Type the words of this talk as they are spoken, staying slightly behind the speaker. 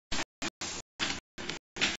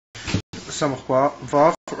Samech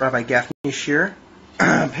Vav, Rabbi Gaffney Shir,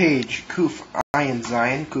 page Kuf Ayin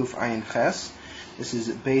Zayin, Kuf Ayin Ches. This is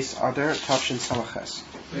base other Tafshin Samech Ches.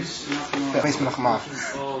 Base Menachma.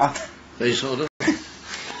 Base other?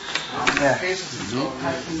 Ja.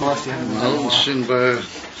 Nou, we zijn bij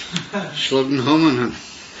Slottenhammen.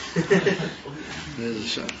 Dat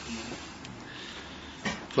is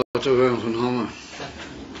Vater van Hammen.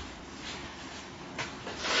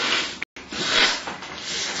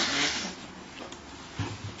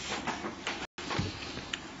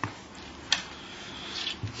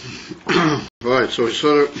 Right, so we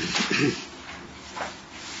saw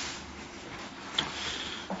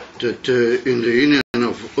that in the union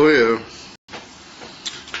of oil,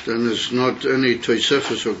 then there's not any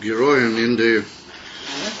toisefes or giroyan in the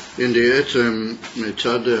etem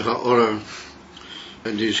mitzad ha'ora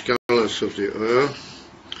and the scholars of the oil,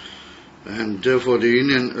 and therefore the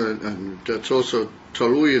union, and that's also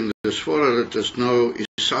talui in the svara that there's no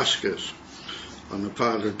isaskes on the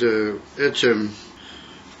part of the etem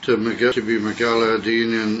to be megala the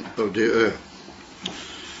union of the oil.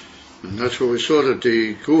 And that's what we saw, that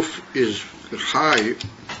the guf is high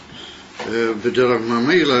b'derach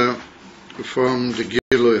mamela from the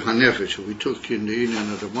gilui hanefesh. We took in the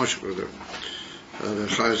union of the moshcha, the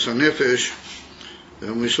chayas hanefesh,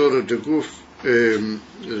 and we saw that the guf, the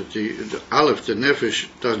aleph, the nefesh,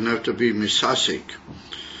 doesn't have to be misasik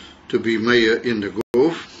to be meya in the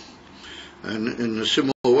guf. And in a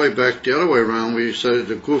similar way back the other way around, we said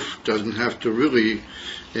the guf doesn't have to really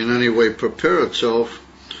in any way prepare itself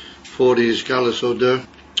for the iskalas of the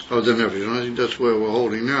nefesh. And I think that's where we're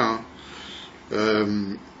holding now, at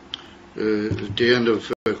the end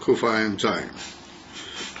of Kuf Ayin Zayin.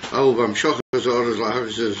 Al b'amshachas ha'oros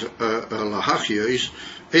lahachis lahachiyos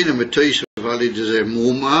eina metoisav alid ze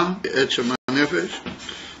muma etzem ha'nefesh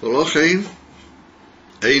v'lochein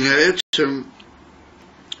eina etzem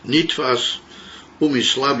nitfas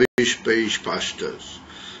umislabish beish pashtas.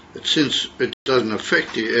 But since it doesn't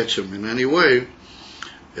affect the etzem in any way,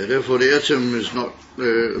 therefore the etzem is not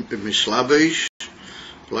mislabish,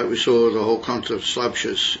 like we saw the whole concept of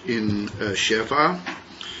slabshus in Shefa.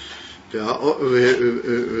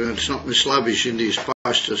 It's not mislabish in these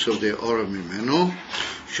pashtas of the ora mimeno.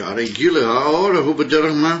 Shari gile ha'ora hu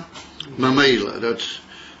b'derech mamela. That's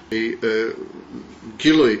the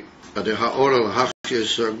gilui the ha'ora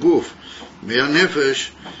l'hachis guf. Mea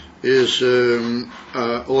nefesh is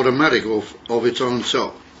automatic of its own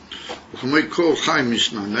self. We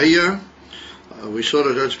saw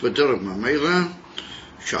that that's b'derech mamela.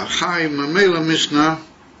 Shachai mamela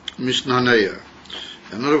misnaneya.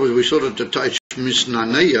 In other words, we saw that the taich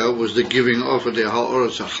misnaneya was the giving off of the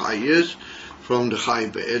ha'oras ha'chayis from the chay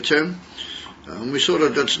be'etem. And we saw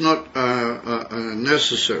that that's not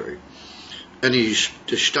necessary. Any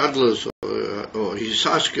shtadlers or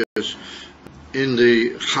hisaskas in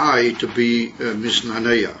the chay to be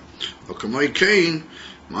misnaneya. Or kamay kain,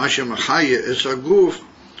 masha machaya es aguf,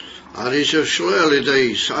 arisha shlel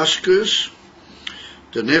idei hisaskas.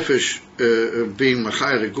 The nefesh being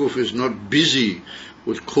machaya the guf is not busy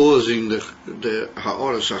with causing the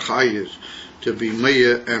ha'oras ha'chayis to be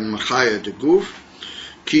meya and machaya the guf.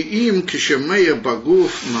 Ki im kishemeya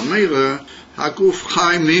baguf mamela haguf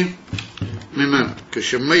chay mimena.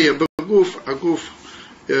 Kishemeya baguf haguf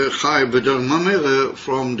chay b'derech mamela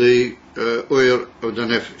from the oil of the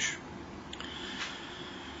nefesh.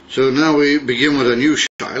 So now we begin with a new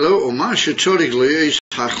shaila. Oma shetzorich le'es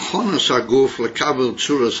hachonas haguf lekabel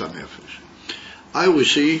tzuras hanefesh. I will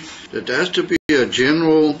see that there has to be a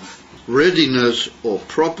general readiness or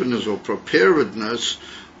properness or preparedness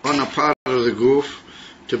on a part of the guf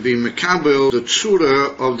to be mekabel the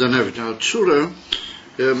tzura of the nefesh. Now tzura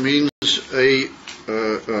means a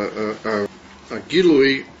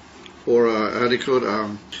gilui, or how do you call it,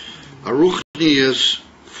 a ruchnius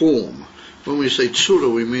form. When we say tzura,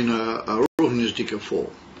 we mean a ruchnius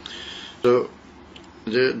form. So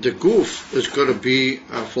the guf is going to be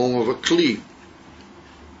a form of a kli.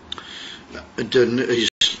 The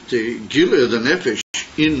gilui, the nefesh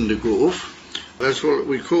in the guf, that's what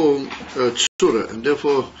we call tzura, and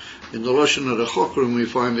therefore in the lashon of the chokrim we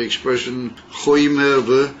find the expression choimer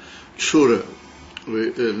v'tzura.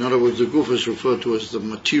 In other words, the guf is referred to as the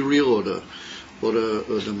material or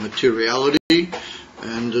the materiality,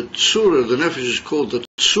 and the tzura, the nefesh, is called the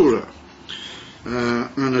tzura.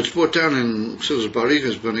 And it's brought down in Tzil's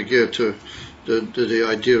Barichas Benegir to the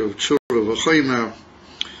idea of tzura v'choimer.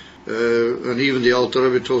 And even the Alter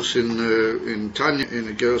Rebbe talks in Tanya, in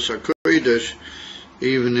the Geras HaKodesh,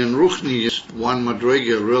 even in Ruchni, one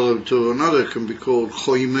madrega relative to another can be called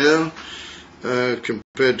choimer, can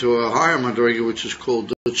compared to a higher madrega, which is called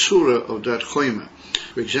the tzura of that choyma.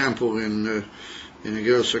 For example, in a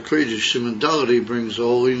girl's HaKodesh, Siman Daled brings the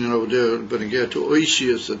whole union over there, but again to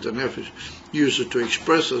oisias that the nefesh uses to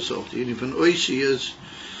express herself, even oisias.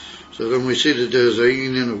 So then we see that there's a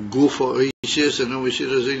union of gufa oisias, and then we see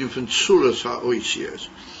there's a union from tzuras ha-oisias.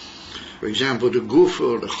 For example, the gufa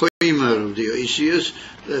or the choyma of the oisias,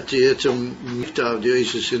 that the mifta of the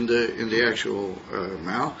oisias in the actual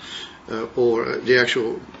mouth, or the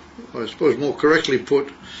actual, I suppose more correctly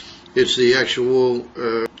put, it's the actual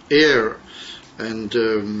air and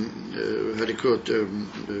how do you call it?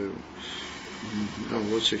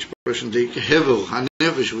 What's the expression? The hevel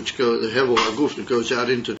hanefesh, which goes, the hevel haguf that goes out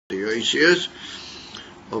into the oisias,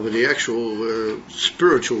 over the actual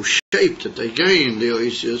spiritual shape that they gain the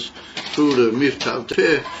oisias through the miftav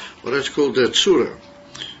teh. Well, that's called the tzura,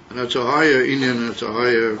 and that's a higher inyan, that's a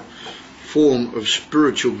higher form of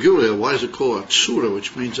spiritual gilia. Why is it called a tzura,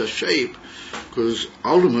 which means a shape? Because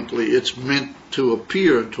ultimately it's meant to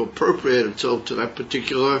appear and to appropriate itself to that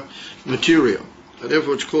particular material. And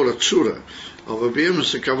therefore it's called a tzura. Of a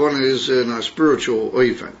behemoth, the kavanah is in a spiritual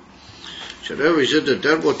oifen. So there we said that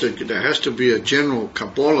there has to be a general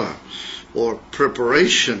kabbalah or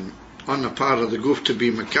preparation on the part of the guf to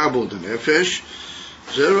be makabel the nefesh.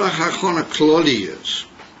 Zera hachona kloliyas.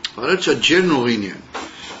 Well, that's a general inyan.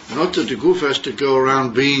 Not that the guf has to go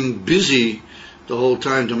around being busy the whole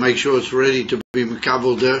time to make sure it's ready to be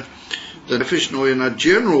makabel the nefesh. No, in a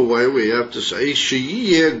general way we have to say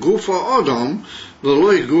sheyiyeh gufa adam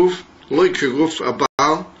v'loy guf loy keguf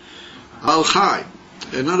abal al chai.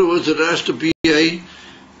 In other words, it has to be a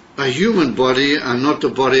human body and not the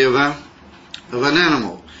body of an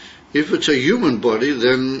animal. If it's a human body,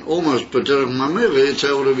 then almost b'derech mamere it's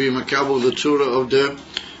able to be makabel the tzura of the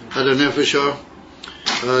nefesh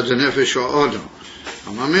adam.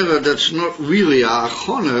 Mamera, that's not really a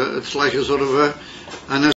achona, it's like a sort of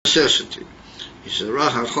a necessity. He said,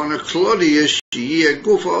 Rach achona klodi yesh yeh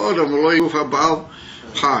gufa adam v'lo gufa bal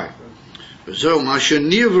chai. V'zo ma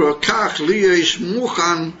shenivra kach li yesh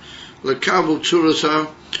muchan lekabel tzuras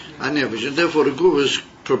ha-nefesh. And therefore the guf is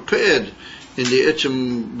prepared in the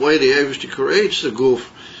etzem way the Eivishter creates the guf.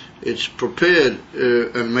 It's prepared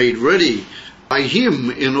and made ready by him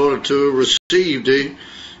in order to receive the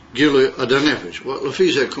Gilu Adanefesh. What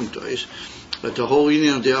Lafizah Kumta is that the whole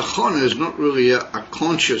union of the Achona is not really a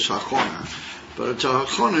conscious Achona, but it's a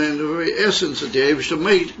Achona in the very essence that the Eivishter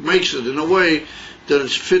makes it in a way that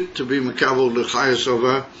it's fit to be Makabel the Chayas of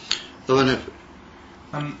a Nefesh.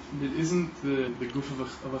 Isn't the goof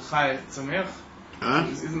of a Chay Tzomech?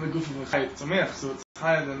 Isn't the goof of a Chay Tzomech? So it's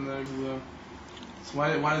higher than the. So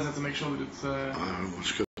why does it have to make sure that it's. I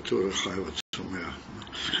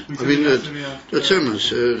mean, that's famous.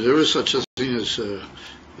 There is such a thing as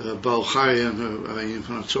Baal Chai and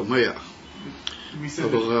Tzomech. We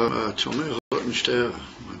said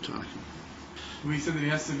that he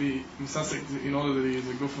has to be misasek in order that he is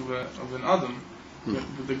a goof of an Adam. But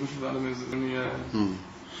the goof of the Adam is only.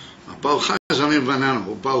 Baal Chai is only of an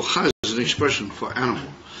animal. Baal Chai is an expression for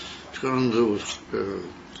animal. It's got to do with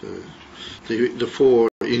the four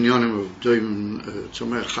inyanim of Doim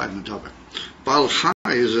Tzomech Chai Medaber. Baal Chai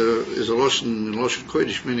is a Lashon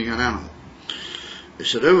Kodesh, meaning an animal. He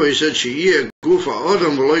said, Sheyeh gufa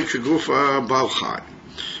adam v'loy kegufa Baal Chai.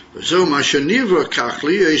 V'zo ma shenivra kach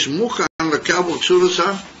li yesh muchan lekabel tzuras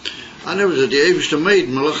ha. And there was the Eivishter made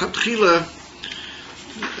melachatchila.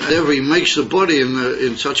 Therefore, he makes the body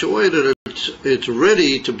in such a way that it's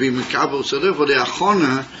ready to be makabel. So therefore, the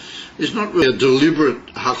achona is not really a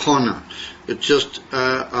deliberate achona. It's just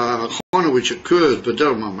a achona which occurs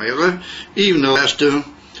b'der mamela, even though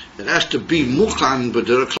it has to be muchan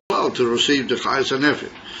b'der klal to receive the chayas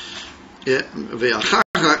hanefesh.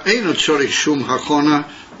 Ve'achacha eino tzorich shum hachona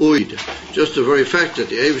uid. Just the very fact that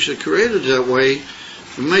the Eivishter created it that way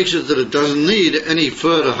makes it that it doesn't need any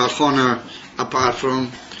further hachona apart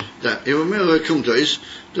from that.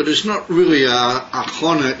 That it's not really a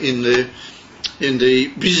hachona in the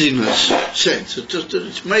busyness sense. It's just that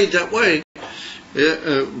it's made that way.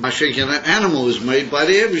 An animal is made by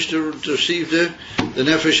the Eivishter to receive the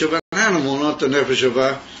nefesh of an animal, not the nefesh of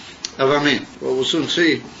a man. Well, we'll soon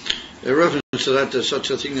see a reference to that. There's such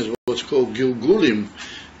a thing as what's called gilgulim,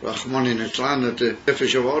 Rahman in Islam, that the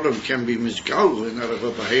nefesh of Adam can be misgal in that of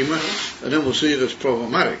a behemoth, and then we'll see that's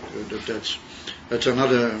problematic. That's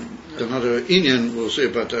another inyan. We'll see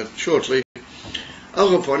about that shortly.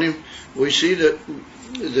 Upon him, we see that you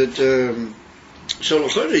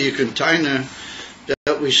can taina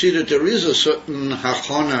that we see that there is a certain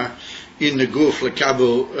hachona in the guf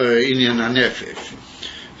lekabel inyan hanefesh.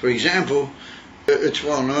 For example, It's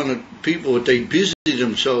well known that people, they busy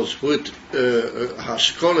themselves with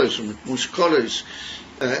haskalas and muskalas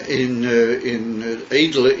in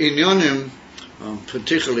edle inyanim,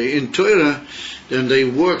 particularly in Torah. Then they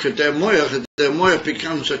work at their moyach, and their moyach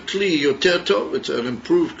becomes a kli yoter tov. It's an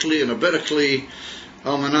improved kli and a better kli.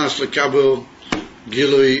 Al manas lekabel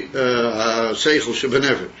gilui seichel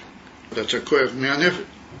shebenefesh. That's a koyach mi'anefesh.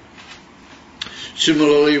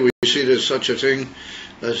 Similarly, we see there's such a thing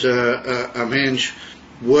as a man's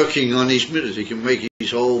working on his midas. He can make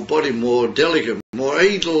his whole body more delicate, more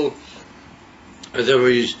edel. Whether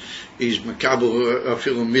he's makabel a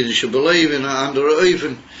feeling midas believe in under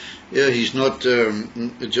even. Yeah, he's not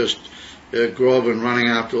just grubbing, running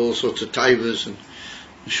after all sorts of taivas and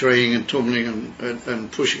shraying and tumbling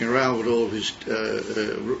and pushing around with all of his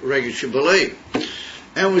ragged shibboleth.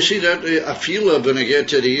 And we see that a feeler when I get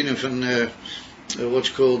to the unif and what's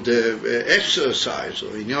called exercise,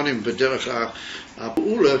 or inyanim b'derech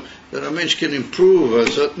ha'ula, that a mensch can improve a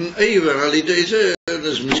certain even alidei.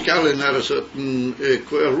 There's miskalin at a certain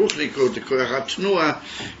koyach ruchnik, the koyach hatznua,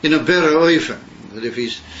 in a better oifen. That if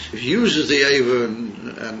he uses the Eva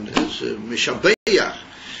and his mishabeya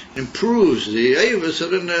improves the Eva, so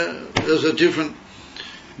then there's a different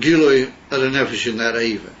giloi at a nefesh in that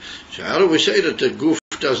Eva. So how do we say that the guf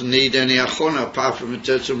doesn't need any achona apart from it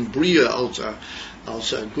has some bria also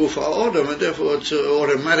guf ha'odam, and therefore it's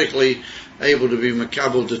automatically able to be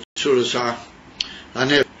makabel the tzuras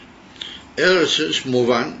ha'nefesh. Is move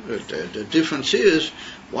on. The difference is,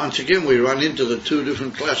 once again, we run into the two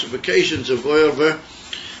different classifications of oil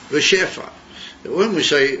v'shefa. When we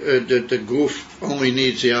say that the guf only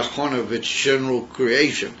needs the achon of its general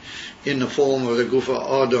creation in the form of the guf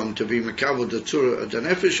ha'adam to be makabel the tzura the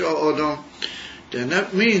nefesh ha'adam, then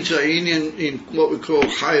that means in what we call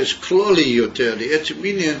chayes kloli yoter, the etzim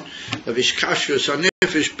inyan of his kashrus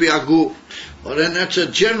hanefesh bi'aguf. Well, then that's a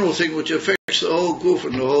general thing which affects the whole guf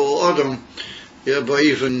and the whole adam, yeah, by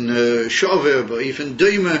even shover, by even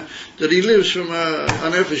dima, that he lives from a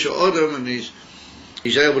nefesh adam, and he's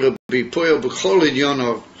able to be poyel b'chol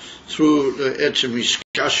inyanov through the etzim his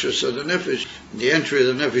kashrus of the nefesh, the entry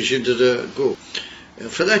of the nefesh into the guf.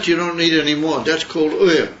 For that you don't need any more. That's called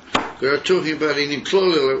oyer. We are talking about inim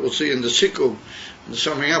kloli, like we'll see in the sikum, the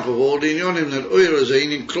summing up of all the inyanim, that oyer is a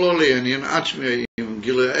inim kloli and in atzmi, in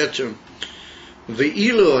gila etzim.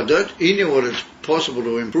 Ve'ilu adat, inim, what it's possible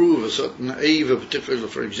to improve a certain eva, particularly,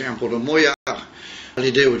 for example, the moyach,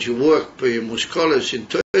 alidei, which you work by your muskolas in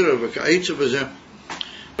Torah, v'ka'itza b'zeh.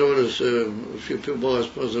 A few people, I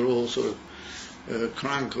suppose, they're all sort of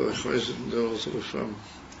crank, or they're all sort of,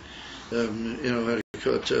 how do you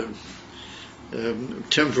call it,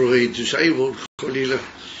 temporary disabled. Cholila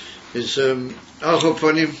is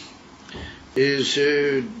Alchoponim is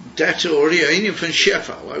that's already a from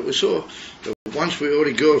shefa, like we saw. But once we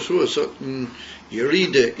already go through a certain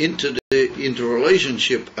yerida into the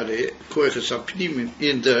interrelationship at the koyches apnim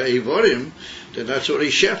in the evorim, then that's already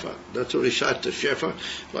shefa. That's already shat to shefa.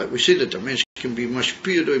 Like we see that the man can be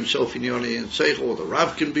mashpia to himself in yoni and seichel, or the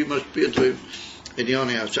rav can be mashpia to him in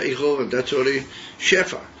yoni and seichel, and that's already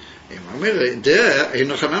shefa. There, in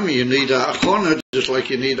Hanami, you need a achona, just like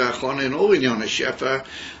you need a achona in all inyan, a shefa,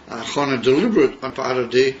 a achona deliberate on part of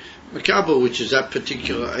the makabel, which is that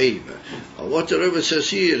particular eva. What the Rebbe says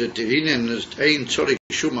here, that the inyan is ein tzorich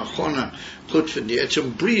shum achona, put from the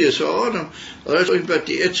etzem brias or adam, or that's talking about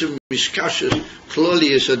the etzem miskashas,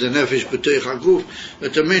 klolius of the nefesh b'teich haguf,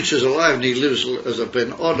 that the mensch is alive and he lives as a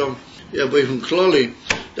ben adam, yeah, but even kloli,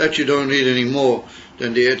 that you don't need any more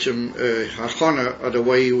than the etzem hachana, or the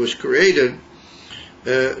way he was created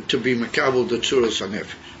to be makabel the tzuras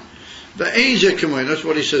hanefesh. V'ein zeh k'moy, that's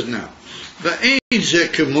what he says now. V'ein zeh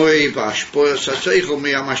k'moy b'ashpoya saseichel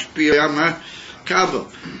mi'amashpia yama kabel.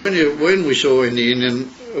 When we saw in the Indian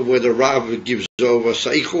where the Rav gives over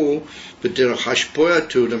seichel b'derech hashpoya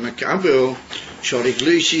to the makabel, shorik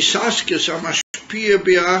lisi saskes amashpia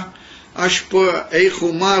bi'a ashpoya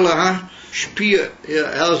eichu malaha. Shpia,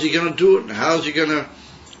 how's he going to do it? How's he going to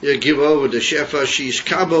give over the shefa? She's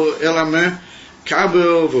kabel elameh,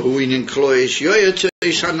 kabel v'huinin klois yoyetze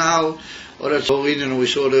sanal, or that's all in. And we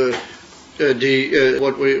saw what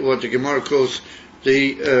the Gemara calls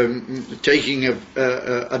the taking of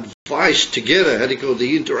advice together. How do you call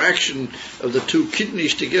the interaction of the two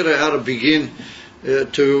kidneys together? How to begin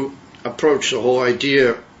to approach the whole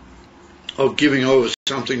idea of giving over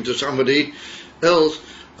something to somebody else.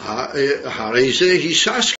 In other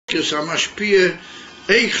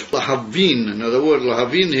words,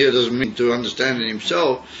 lahavin here doesn't mean to understand it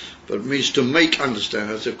himself, but it means to make understand.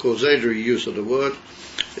 That's a causatory use of the word.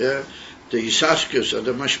 Yeah, the hisaskus,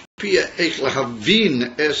 the mashpia mashpia eich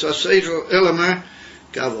lahavin es aseichel elama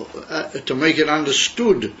kabel, to make it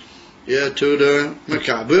understood, to the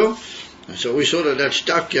makabel. And so we saw that that's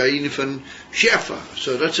takya in from shefa.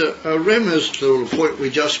 So that's a remez to the point we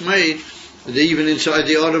just made, that even inside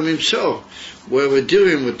the Adam himself, where we're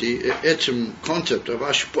dealing with the etzem concept of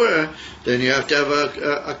ashpur, then you have to have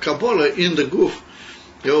a kabbalah in the guf,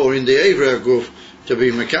 or in the Avra guf, to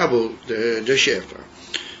be makabel the shefa.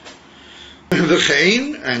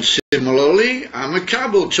 V'chein, and similarly, a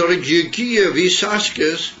makabel tzorich yigia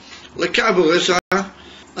v'saskes lekabel es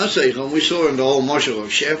ha-seichel. We saw in the whole moshel of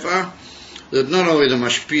shefa that not only the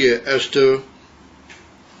mashpia has to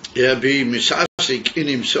be misasik in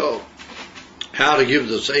himself, how to give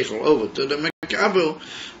the seichel over to the makabel,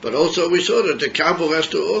 but also we saw that the kabel has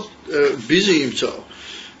to busy himself,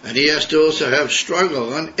 and he has to also have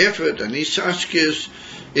struggle and effort and isaskis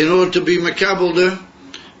in order to be makabel the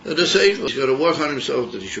seichel. He's got to work on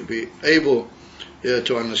himself, that he should be able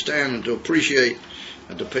to understand and to appreciate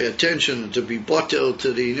and to pay attention and to be batel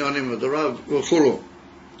to the inyanim of the Rav v'chulu.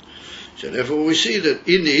 So therefore we see that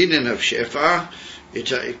in the inyan of shefa,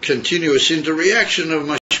 it's a continuous interaction of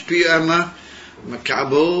mashpia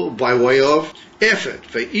makabel by way of effort.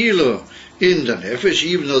 Ve'ilu in the nefesh,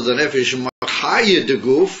 even though the nefesh machaya the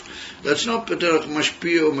guf, that's not b'derech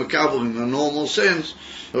mashpia or makabel in the normal sense.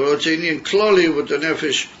 Or it's in klali with the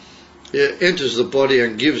nefesh enters the body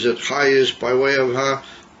and gives it chayas by way of her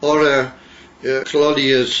ora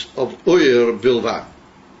klalias of oyer bilva.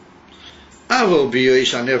 Aval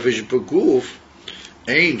b'yois hanefesh b'guf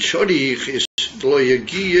ein tzorich is lo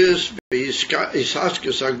yagiyas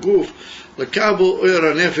v'ishaskas haguf lekabel oyer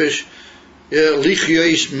hanefesh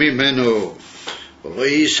lichyois mimeno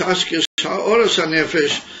v'ishaskas ha'oras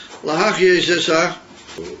hanefesh lahachyos es ha.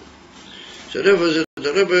 So therefore,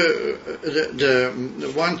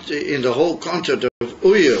 the one in the whole concept of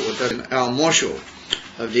Uya, with our moshel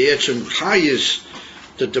of the etzem chayis,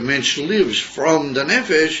 that the mensch lives from the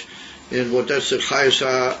nefesh, and what that's the chayis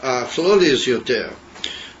chlolius yoter.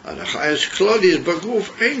 And the chayis chlolius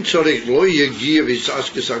baguf ain't tzorich lo yegia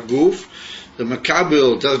v'saskes aguf. The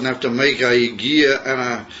makabel doesn't have to make a yegia and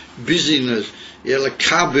a busyness.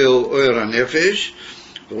 Yelakabel or a nefesh.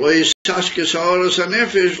 Saskes ha'oras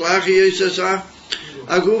hanefesh lachiyos es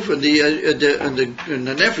haguf, and the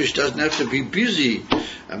nefesh doesn't have to be busy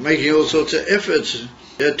and making all sorts of efforts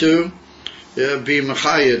to be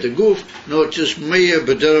machaya the guf, not just meya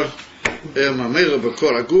b'derech mamela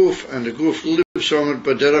b'kol haguf, and the guf lives from it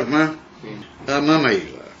b'derech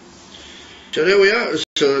mamela. So there we are.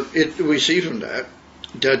 So we see from that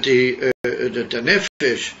the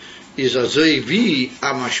nefesh is a zevi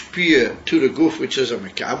amashpia to the guf, which is a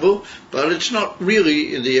makabel, but it's not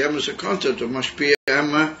really in the emes concept of mashpia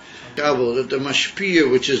makabel, that the mashpia,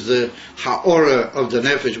 which is the ha'ora of the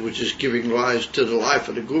nefesh, which is giving rise to the life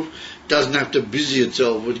of the guf, doesn't have to busy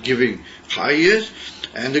itself with giving chayes,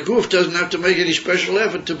 and the guf doesn't have to make any special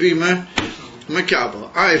effort to be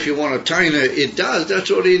makabel. If you want a taina, it does. That's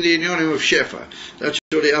already in the inyanim of shefa. That's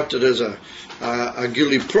already after there's a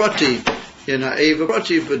gili proti in a eva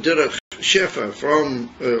proti b'derech shefa from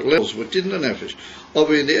levels within the nefesh.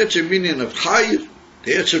 Over in the etzem meaning of chayir,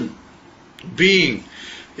 the etzem being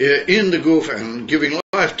in the guf and giving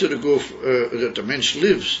life to the guf, that the mensch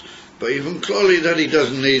lives, but even clearly that he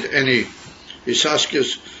doesn't need any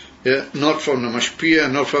isaskes, not from the mashpia,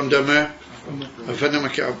 not from the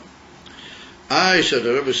makab. So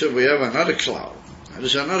the Rebbe said we have another cloud.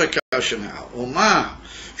 There's another kasha now. Uma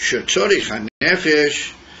shetzorich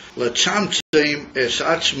hanefesh letzamtzem es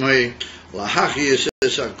atzmei lahachyos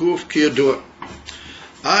es haguf kiyadua.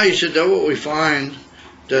 He said that what we find,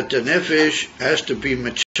 that the nefesh has to be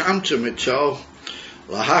metzamtzem itself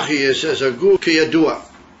lahachyos es haguf kiyadua.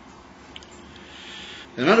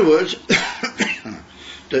 In other words,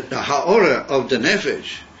 that the ha'ora of the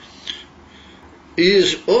nefesh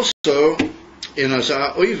is also in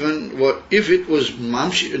Azar, even what if it was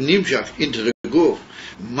nimshach into the guf,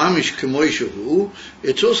 mamish kemoishahu,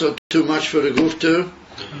 it's also too much for the guf to,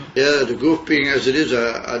 the guf being as it is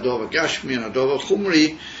a dova gashmi and a dova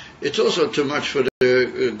chumri, it's also too much for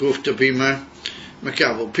the guf to be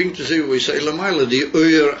makabel. Pink to see, we say lamaila, the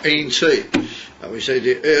ur ain't safe. We say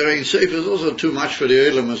the ur ain't safe is also too much for the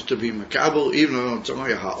elements to be makabel, even though it's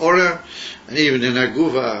only ha'ora, and even in that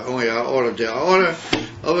gufa only ha'ora de ha'ora.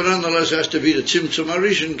 But nonetheless, it has to be the tzimtzum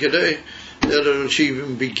harishin kedei that it should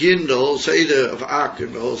even begin the whole seder of Ak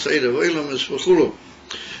and the whole seder of elements v'chulu.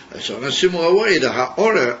 So in a similar way, the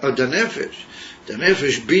ha'ora of the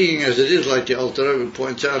nefesh being as it is, like the Alter Rebbe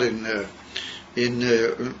points out in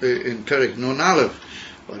Perek Nun Aleph,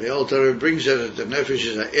 where the Alter Rebbe brings out that the nefesh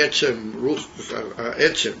is a etzem, ruch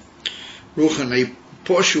etzem, Ruchani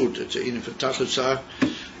Poshut, it's in Fatachatsa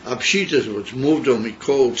Abshitas, which moved on me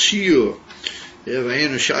called Siur.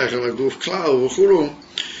 Even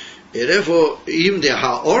the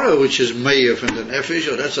Ha'ora, which is Meir from the Nefesh,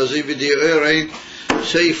 or that's as if the Erein,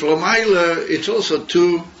 say Flamaila, it's also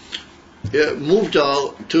to moved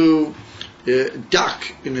all to duck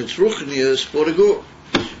in its Ruchnias for the Guf.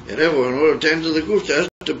 Therefore, in order to enter the Guf, there has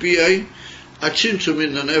to be a Tzimtzum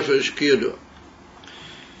in the Nefesh Kiyadu.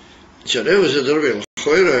 So there was a Derbil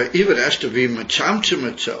Choira, even has to be Matzamtzum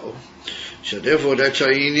itself. So therefore, that's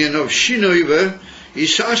a union of Shinoiva,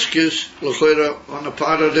 Isaskis, L'choira, on the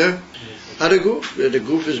part of the Guf. The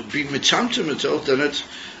Guf is being Mitzamtzum itself, then it's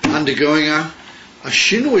undergoing a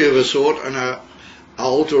Shinoi of a sort, and a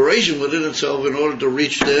alteration within itself in order to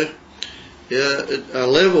reach a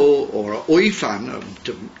level, or a oifan,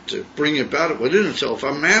 to bring about it within itself,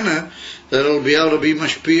 a manner that it'll be able to be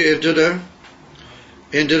mashpia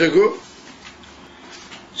into the Guf.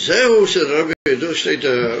 Zehu, said Rabbi, does state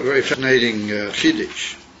a very fascinating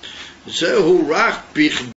chiddush. Zehu rak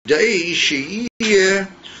bichdei she'iyeh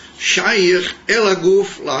shayich el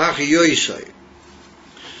haguf lahach yoisei.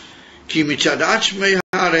 Ki mitzad atzmei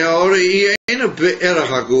ha're'ori ye'ena be'erach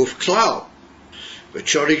haguf klal.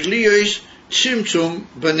 V'chorik liyos tzimtzum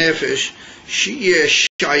b'nefesh she'iyeh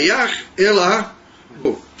shayach el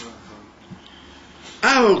haguf.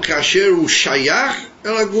 Aval kasher hu shayach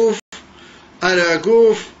el haguf, hare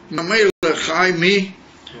haguf mamela chai mi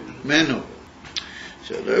menu.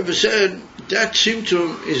 So the Rebbe said that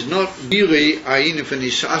symptom is not really ayin from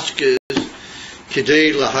isaskes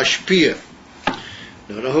kedei lahashpia.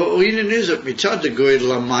 No, the whole ayin is that mitzad the goy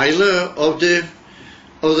lamaila of the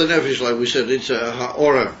nefesh, like we said, it's a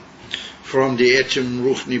ha'ora from the etzim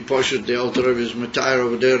ruchni poshet. The Alter Rebbe is matayr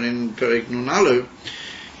over there in Perek Nun Aleph.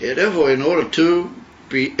 Therefore, in order to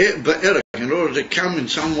be be'erach, in order to come in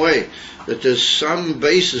some way that there's some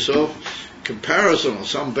basis of comparison or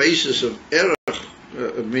some basis of error,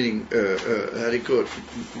 meaning how do you call it,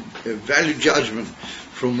 value judgment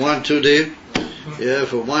from one to the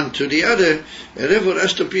from one to the other, and therefore there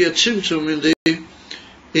has to be a tzimtzum in the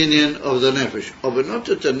inyan of the nefesh. But not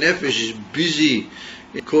that the nefesh is busy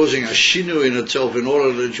causing a shinu in itself in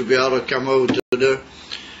order that it should be able to come over to the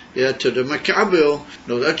makabel.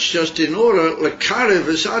 No, that's just in order lekarev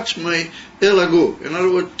esatzmei el haguf. In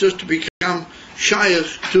other words, just to become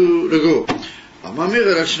shayach to the guf.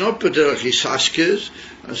 Amamira, that's not pederach hisaskes,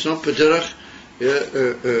 that's not pederach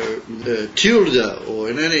tilda, or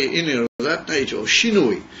in any of that nature, or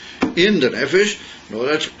shinui in the nefesh. No,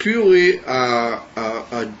 that's purely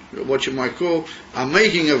what you might call a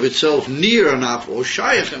making of itself near enough or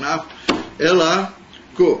shayach enough, ela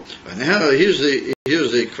go. And now here's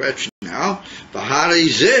the question now. Bahari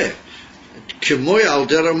zeh kemoy al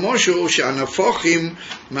dera moshe she'anafochim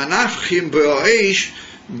manafchim be'oish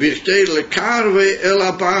birtei lekarve el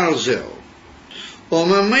habarzel. O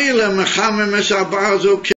mamela mechamem es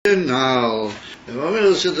habarzel kenal.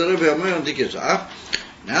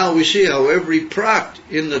 Now we see how every prat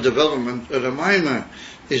in the development of the maimah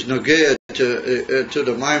is nogea to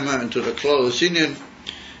the maimah and to the close inyan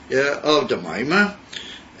of the maimah.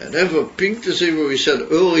 And therefore, pink to see what we said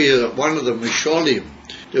earlier, that one of the mishalim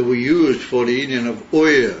that we used for the inyan of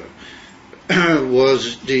oil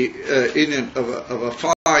was the inyan of a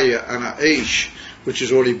fire and an aish, which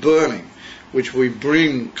is already burning, which we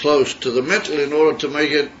bring close to the metal in order to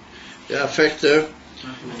make it affect the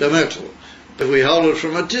metal. If we hold it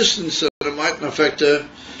from a distance, then it mightn't affect the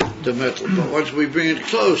metal. But once we bring it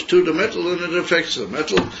close to the metal, then it affects the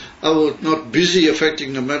metal. I was not busy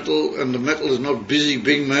affecting the metal, and the metal is not busy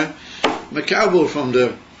being makabel from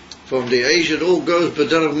the aish. It all goes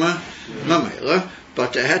b'derech mamela.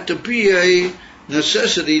 But there had to be a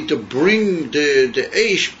necessity to bring the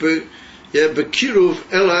aish bekiruv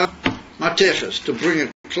ela mateches, to bring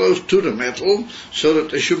it close to the metal, so that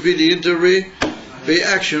there should be the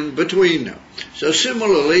reaction between them. So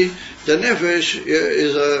similarly, the nefesh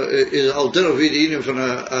is al derech v'dinim from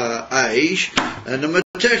a aish, and the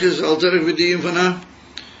matech is al derech v'dinim from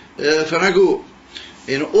a guf.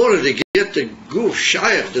 In order to get the guf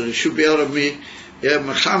shayach, that it should be out of me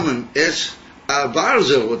mechamem es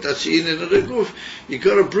barzel, what that's in the guf, you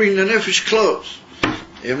got to bring the nefesh close.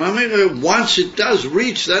 Once it does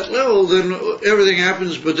reach that level, then everything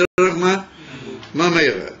happens b'derech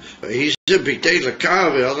mamera. He said, "B'tei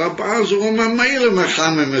lekave al habarzel u'mamela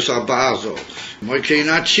mechamem es habarzel. Moikein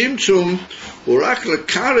tzimtzum urak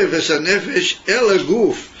lekarev es hanefesh el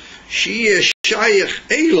haguf sheyeh shayach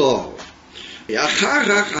elo.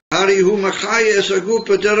 Yachachach hari hu machaya es haguf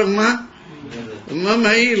b'derech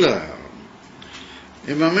mamela."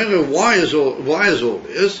 Why is all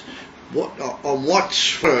this? on what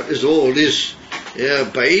svara is all this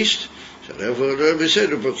based? So therefore the Rebbe said,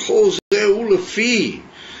 "B'chol zeh ulefi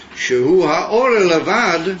shehu ha'or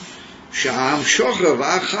levad sha'am shocha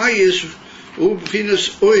v'achayis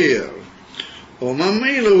u'b'chinas oyer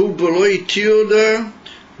u'mamela hu b'loi tilda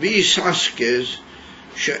v'yisaskes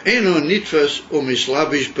she'eno nitfas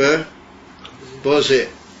u'mislavish b'zeh."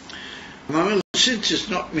 Since it's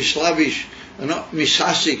not mislavish and not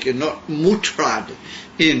misasik and not mutrad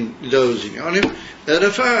in those inyanim,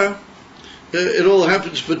 therefore it all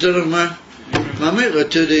happens b'derech mamela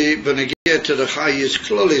to the benegiyah to the chayis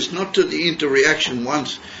klolis, not to the interaction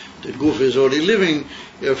once the goof is already living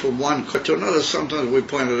from one to another. Sometimes we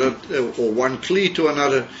pointed out, or one kli to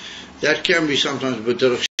another. That can be sometimes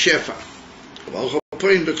b'derech shefa. Well, the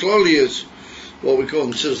kloli is what we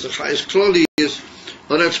call, says the chayis kloli is.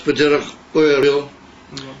 Well, that's b'derech oil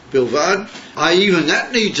bilvad. Even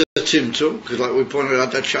that needs a tzimtzum, because like we pointed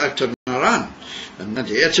out, that shaykh to naran, and the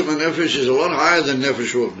etzem and nefesh is a lot higher than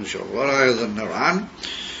nefesh ruach, a lot higher than naran.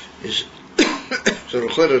 Is so the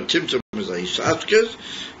tzimtzum is a yisatkes.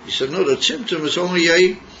 He said no, the tzimtzum is only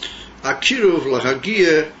a akiruv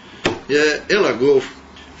lahagiyah elaguf.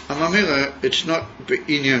 Amamira, it's not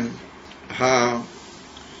beinyan ha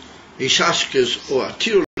yisatkes or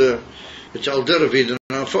atirul. It's al deravid and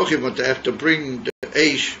afochim, but they have to bring the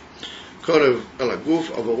eish korav elaguf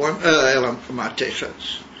of a one elam.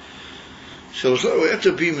 So we have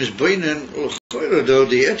to be misbeinen l'choira, though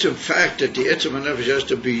the etzem fact that the etzem and nefesh has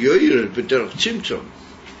to be yoyred b'derech tzimtzum.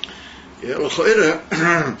 Yeah, l'choira,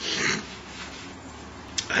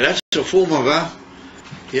 that's a form of a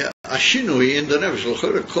shinui in the nefesh.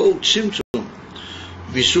 L'choira called tzimtzum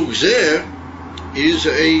misug zeh is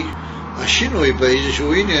a shinui b'yish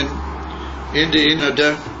u'inyan in the inner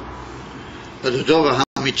the dover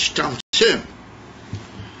hamitztamtzem.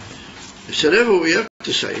 So therefore we have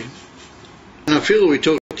to say, and I feel we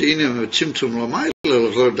talk to inyan tzimtzum l'mayla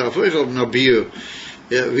l'chor da'avoichal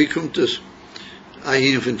nabiyah. We come to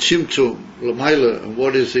ayin from tzimtzum l'mayla, and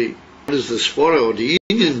what is the svara or the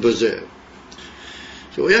inyan b'zeh.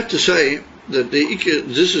 So we have to say that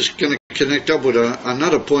this is going to connect up with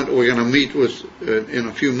another point we're going to meet with in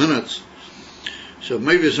a few minutes. So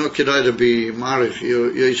maybe it's not kedai to be marich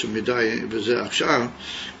yosem midai b'zeh achshav,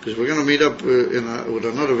 because we're going to meet up with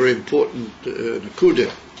another very important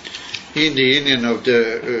nakuda in the inyan of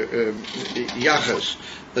the yachas,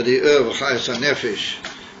 the v'chayas hanefesh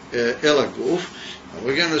elaguf.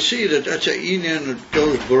 We're going to see that that's an inyan that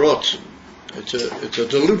goes barotzen. It's a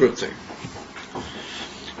deliberate thing.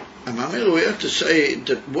 And we have to say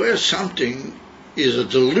that where something is a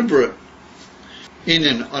deliberate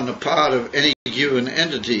inyan on the part of any given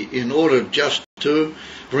entity in order just to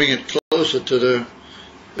bring it closer to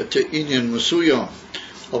inyan masuyam,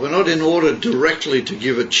 or not in order directly to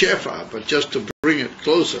give it shefa, but just to bring it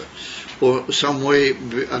closer, or some way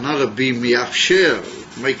another be miyafsher,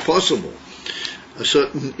 make possible a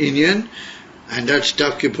certain inyan, and that's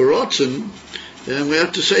davke barotzen. Then we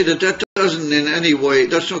have to say that doesn't in any way,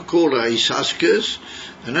 that's not called a isaskes,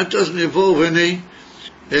 and that doesn't involve any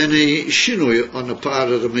shinui on the part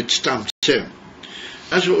of the mitztamtzem.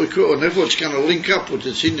 That's what we call, and therefore it's going to link up with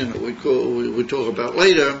this inyan that we talk about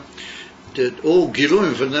later, that all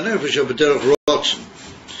giluim from the nefesh are b'derech rotzen.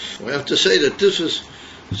 We have to say that this is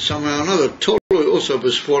somehow or another totally also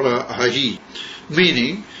b'sfora hahi,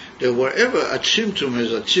 meaning that wherever a tzimtzum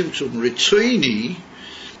is a tzimtzum ritzoini,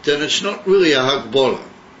 then it's not really a hagbola.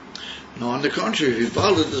 Now, on the contrary, if you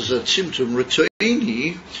bald it as a tzimtzum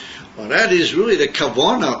ritzoini, well, that is really the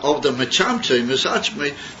kavona of the mechamte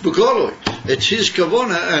misatzme b'goloi. It's his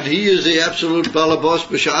kavona, and he is the absolute balabos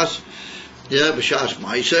b'shas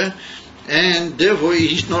ma'isa, and therefore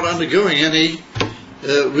he's not undergoing any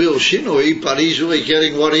real shinoi, but he's really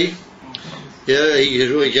getting what he's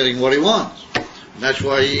really getting what he wants. And that's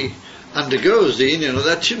why he undergoes the inyan of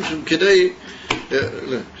that tzimtzum kedei.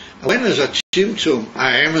 When is a tzimtzum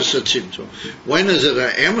a emes a tzimtzum? When is it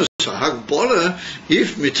a emes a hagbola?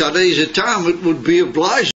 If mitzadei is a time, it would be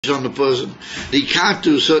obliged on the person. He can't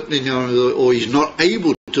do certain inyan, or he's not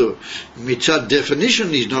able to. Mitzad definition,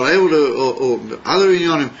 he's not able to, or other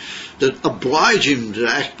inyanim that oblige him to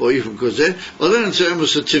act by even because then it's a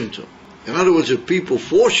emes a tzimtzum. In other words, if people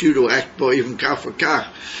force you to act by even kaf or kach,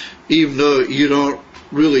 even though you don't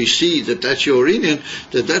really see that that's your inyan,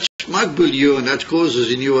 that's magbil you, and that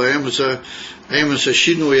causes in you a emes a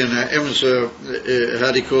shinui and a emes a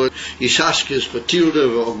how do you call it, isaskes patilda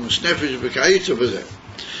or snefesh b'kayitza b'zeh.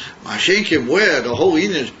 Mashenkim, where the whole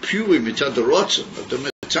inyan is purely mitzad the rotzen of the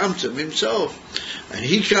mitzamtzim himself, and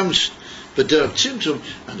he comes b'derech tzimtzum,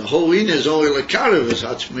 and the whole in is only lekarev as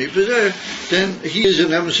atzmi v'zeh, then he is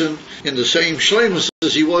in Emerson in the same shleimus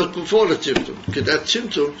as he was before the tzimtzum. Because that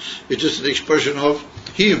tzimtzum is just an expression of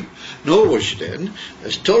him. No, which then,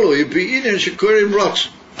 as toloi be'inen shekurim rotz.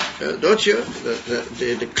 Don't you?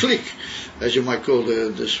 The click, as you might call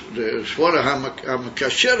the swara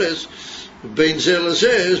hamakasheres, bein zeh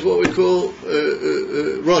lezeh is what we call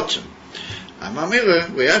rotzen.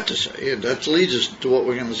 We have to say, and that leads us to what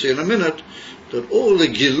we're going to see in a minute, that all the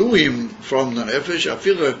giluim from the nefesh,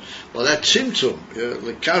 well, that tzimtzum,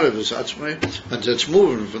 the karev is atzmei, and that's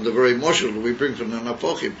moving from the very moshel that we bring from the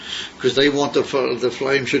nafochim, because they want the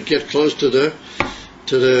flame should get close to the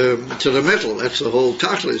metal. That's the whole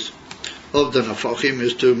tachlis of the nafochim,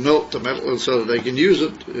 is to melt the metal so that they can use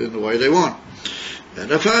it in the way they want.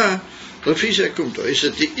 And he said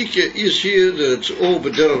the ikka is here that it's all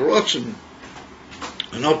b'derech rotzen,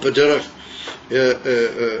 and not b'derech how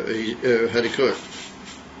do you call it,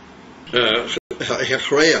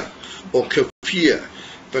 hechreya or kafia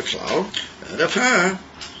b'klal. And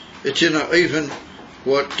it's in even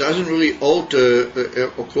what doesn't really alter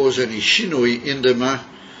or cause any shinui in the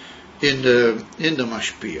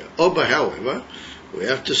mashpia. But however, we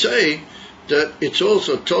have to say that it's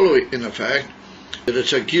also tolui in the fact that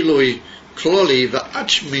it's a gilui kloli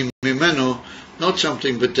va'achmi mimeno, not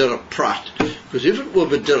something b'derech prat. Because if it were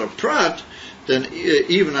b'derech prat, then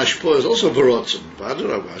even ashpo is also barotzen.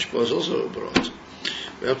 Ashpo is also barotzen.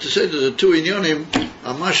 We have to say that the two inyonim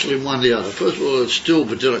are mashlim one the other. First of all, it's still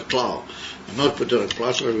b'derech klal, not b'derech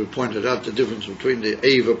prat. Like we pointed out the difference between the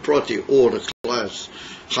eva proti or the class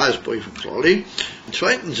chayes boifim klali. And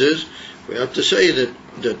zweitens is, we have to say that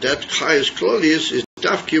chayes klali is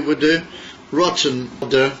dafki with the rotzen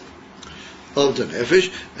of the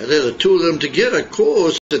nefesh, and then the two of them together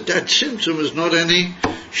cause that symptom is not any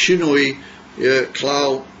shinui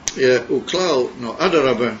klal uklau, no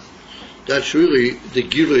adarabah. That's really the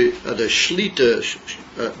gilui, the shlita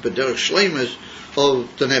b'derech shleimus of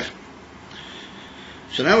the nefesh.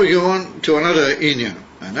 So now we go on to another inyan,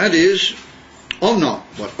 and that is omnom.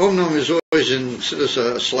 But omnom is always in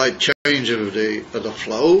a slight change of the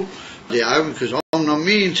flow, the item, because omnom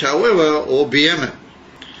means, however, or b'yemen.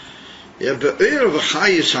 Be'er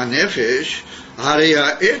v'chayis hanefesh, harei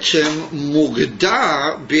ha'etzem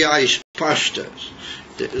mugda b'ayis pashtas.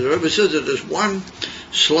 The Rebbe says that there's one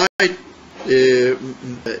slight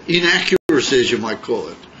inaccuracy, as you might call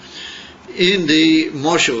it, in the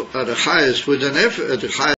moshel at the highest with the nefesh, at the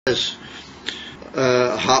highest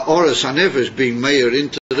ha'oras hanefesh being meir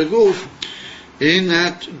into the goof, in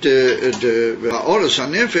that the ha'oras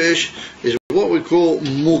hanefesh is what we call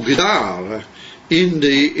mugdar in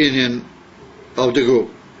the inyan of the goof,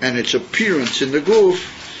 and its appearance in the goof,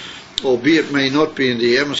 albeit may not be in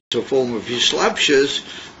the emissaire form of hislapshas,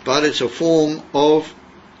 but it's a form of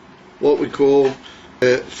what we call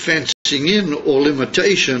fencing in or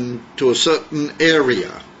limitation to a certain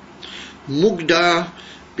area. Mugda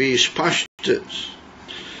b'ishpashtas.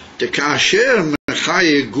 The kasher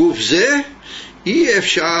mechaye guf zeh,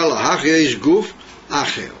 efshar lahachyesh guf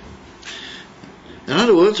acher. In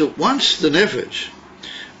other words, once the nefesh,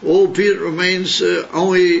 albeit remains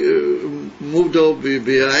only mugdo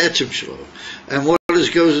b'ha'etzim shlo, and what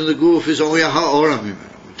goes in the goof is only a ha'oram.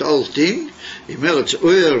 The whole thing, it's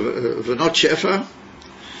oyer not shefa.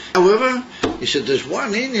 However, he said there's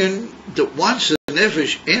one inyan that once the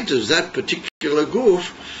nefesh enters that particular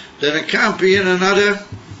goof, then it can't be in another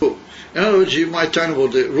goof. In other words, you might tell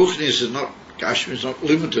about the ruchnis is not, Gashmi is not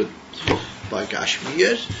limited by Gashmi,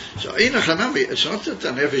 yes. So in a Hanami, it's not that the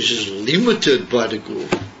nefesh is limited by the goof,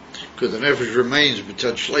 because the nefesh remains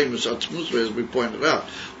b'tad shleimus atzmus, as we pointed out.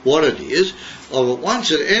 What it is, but once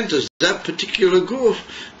it enters that particular goof,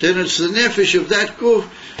 then it's the nefesh of that goof,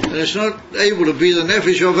 and it's not able to be the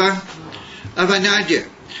nefesh of a nadia.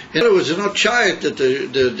 In other words, it's not chayat that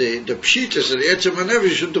the pshitas and the etzem and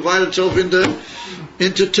nefesh should divide itself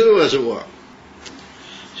into two, as it were.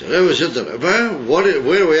 So that was it. Where do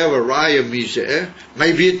we have a raya mizeh?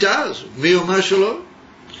 Maybe it does. Mi umashalo.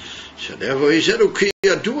 So therefore he said,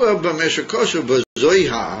 "Ukiyadua b'meshakoshu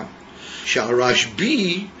b'zoiha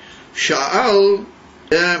sharashbi sha'al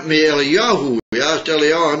me'eliyahu." He asked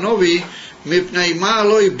Eliyahu Hanovi, "Mipnei ma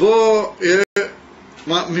loy bo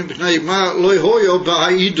mipnei ma loy hoyo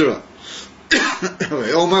ba'idra."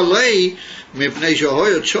 Omalei mipnei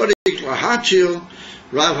shahoyo tzodik lahachil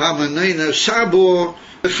Rav Hamanena Sabo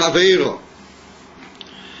Chaveiro.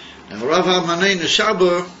 Now Rav Hamanena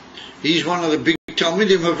Sabo, he's one of the big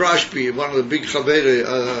Talmidim of Rashbi, one of the big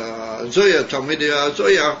Chaveiro Zoya, Talmidim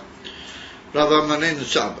Zoya, Rav Hamanena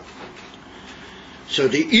Sabo. So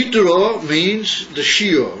the idra means the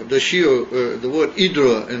shiur. The word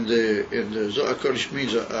idra in the Zohar Kodesh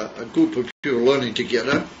means a group of people learning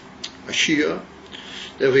together, a shiur.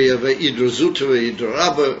 There we have a idra zutra, a idra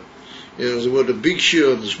rabba. There's the word a big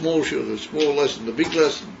shiur and the small lesson, the big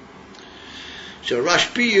lesson. So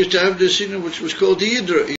Rashbi used to have this which was called the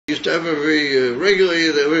idra. He used to have a very regularly.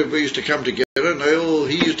 Everybody used to come together, and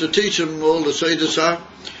he used to teach them all the Seder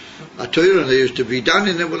a Torah, and they used to be done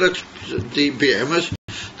in them. Well, that's the BMS.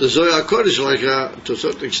 The Zohar Kodesh, like to a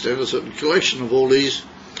certain extent, a certain collection of all these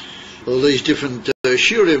different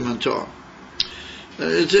shiurim and so on.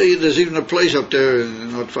 There's even a place up there,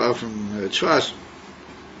 not far from Tzfas,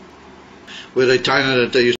 where they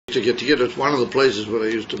that they used to get together. It's one of the places where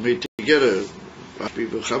they used to meet together.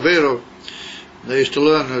 People Chavero. They used to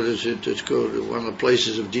learn. It's called one of the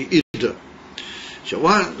places of the Ida. So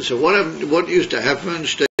what used to happen,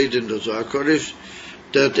 stayed in the Zohar Kodesh,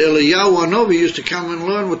 that Eliyahu Hanavi used to come and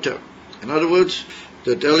learn with them. In other words,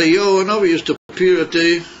 that Eliyahu Hanavi used to appear at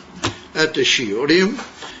the shiurim,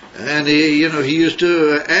 and he used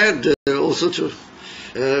to add all sorts of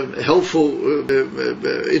helpful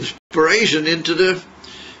inspiration into the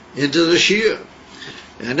shiur,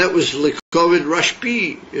 and that was Lekovid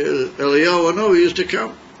Rashbi. Eliyahu Hanavi used to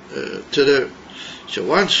come to the. So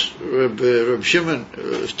once Reb Shimon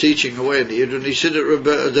was teaching away in the Yidden, he said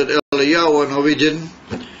that Eliyahu Hanavi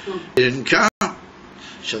didn't come.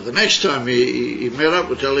 So the next time he met up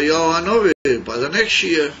with Eliyahu Hanavi, by the next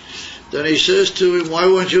year, then he says to him, "Why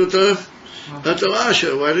weren't you at the last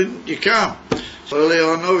year? Why didn't you come?" So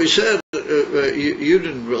Eliyahu Hanavi said, you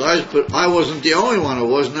didn't realize, but I wasn't the only one who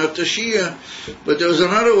wasn't at the shiur. But there was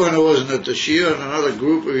another one who wasn't at the shiur, and another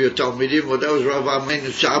group of your Talmidim, but that was Rav Amin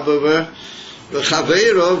Shabbat. The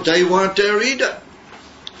Chaveirov, they weren't there either.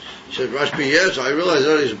 Said Rashbi, yes, I realize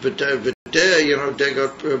that but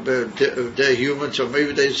they're human, so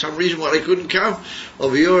maybe there's some reason why they couldn't come.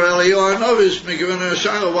 Over your Eliyahu Hanavi is making a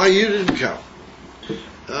shayla why you didn't come.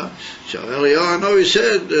 So Eliyahu Hanavi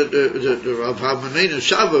said that the Rav Hamanin and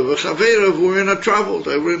Shabbat, the Chaveirov were in a trouble.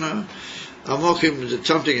 They were in a mokim, that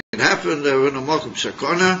something had happened. They were in a mokim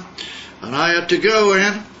sakona, and I had to go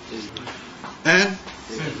and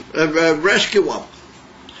rescue them.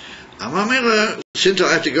 Since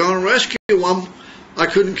I had to go and rescue them, I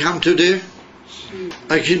couldn't come to the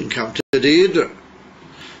Idra.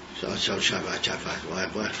 So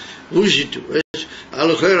Shabbat, who's it to?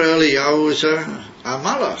 Eliyahu is a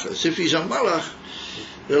malach, as if he's a malach.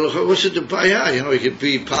 What's it to buy? He could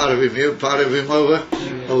be part of him here, part of him over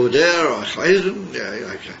there, or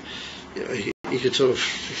he could sort of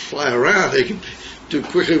fly around. He could do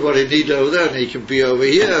quickly what he needs over there, and he can be over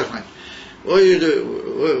here. What do you do?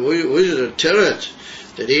 Was it a terror?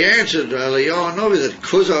 That he answered Eliyahu Hanavi that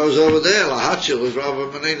because I was over there, Lahatchil was Rav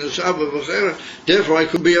Amanin Shabbat, therefore I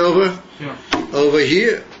could be over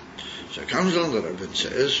here. So it comes on that Rabbi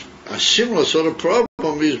says a similar sort of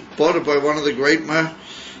problem is brought by one of the great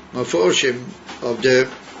Mafoshim of the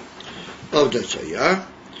Tzayah,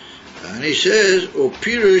 and he says, "O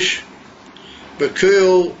Pirush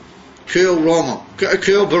Bekel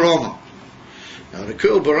Barama." Now the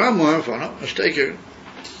Kel Barama, if I'm not mistaken,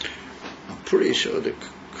 I'm pretty sure the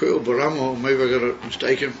Kel Barama, maybe I got it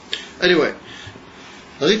mistaken. Anyway,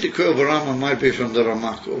 I think the Kel Barama might be from the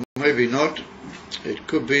Ramak, or maybe not. It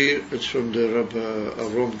could be, it's from the Rabbi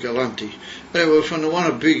Avrom Galanti. Anyway, from the one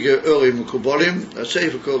of big early Mekubalim, a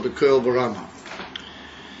sefer called the Kel Barama.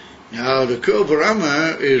 Now the Kel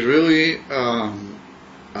Barama is really a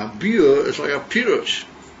biur, it's like a pirush.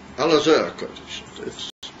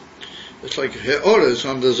 It's like he'oras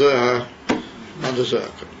on the Zohar.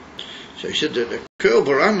 So he said that the Kel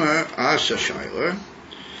Barama asked a shayla.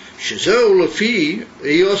 Shezeu Lefi,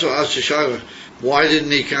 he also asked a shayla, why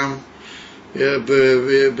didn't he come?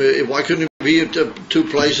 Why couldn't he be at the two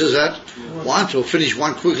places at once, or finish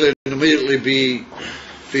one quickly and immediately be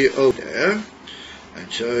over there?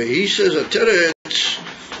 And so he says, Ateret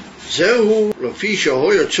Zehu Lefi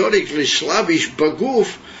Shahoya Tzodik Lislabish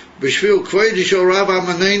Baguf B'Shvil Kvedish O Rav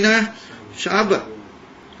Amanena Shabbat.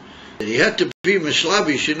 He had to be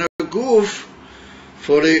Mislabish in a goof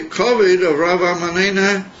for the COVID of Rav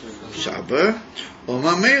Amanena Shabbat. Or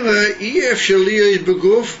Mamela Ef Shaliyah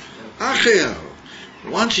Baguf Acher.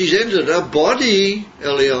 Once he's entered a body,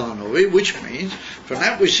 Eliyahu Hanavi, which means, from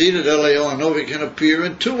that we see that Eliyahu Hanavi can appear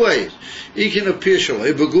in two ways. He can appear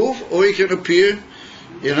Shalei Baguf, or he can appear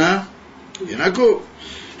in a goof.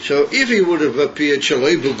 So if he would have appeared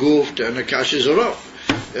Shalei Baguf, then the kashas are up.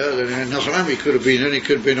 Then Nachlam he could have been in, he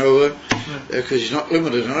could have been over, because he's not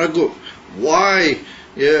limited in a goof. Why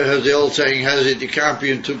as the old saying has it, you can't be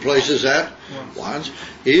in two places at once.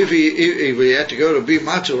 If he had to go to be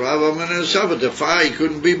Matzah Rav Amnon Saba, the fire he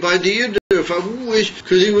couldn't be by the Yidder,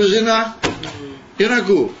 because he was in a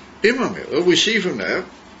Guf. We see from there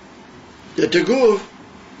that the Guf,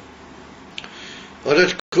 or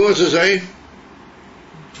that causes a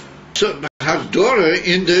Havdorah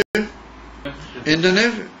in the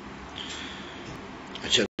Never.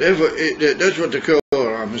 That's what the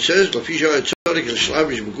Quran says. Lafisha Tzadik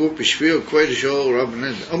Shlavish Beguf B'Shvil Kodesh Ol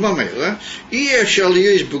Rabbanan. Omamela. Shall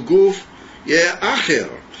use Beguf Acher.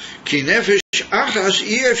 Ki Nefesh Achas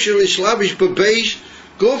shall Slavish Bebeis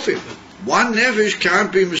Gufim. One Nefesh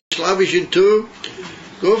can't be Mislavish in two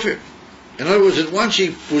Gufim. In other words, that once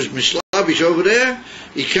he was Mislavish over there,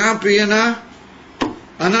 he can't be in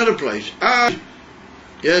another place.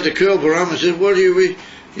 The Kurl Barama said, what do you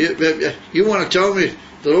want to tell me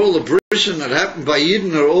that all the brisson that happened by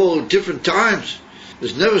Yidden are all different times?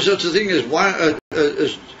 There's never such a thing as one,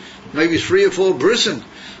 as maybe 3 or 4 brisson.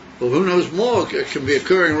 Well, who knows more? It can be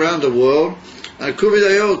occurring around the world. And it could be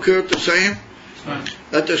they all occur at the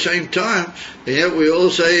same time. And yet we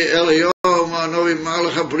all say, Eliyahu, Novi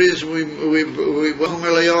Malach HaBris, we welcome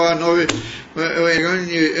Eliyahu, Novi, how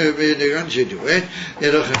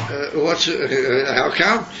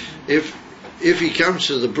come? If he comes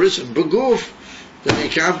to the brisson Beguf, then he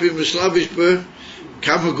can't be Mislavish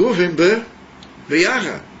Kamagufim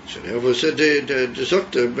Beyacha. So therefore said the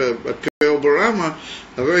Doctor Kurl Barama,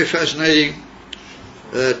 a very fascinating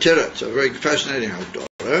teretz, a very fascinating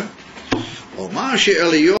Havdorah. Omar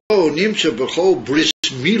she'Eliyahu nimtza b'chol bris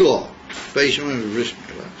milah, basically bris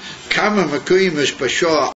milah. Kama makuim es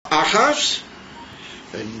b'shah achas,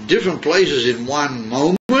 in different places in one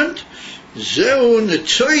moment. Zeu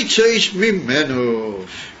netzoytzeis mimenu.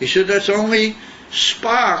 He said that's only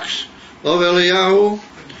sparks of Eliyahu,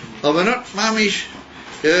 of a not mamish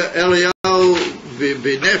Eliyahu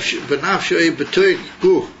b'nafshei b'toy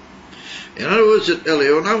guf. In other words, that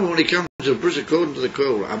Eliyahu, when he comes to bris according to the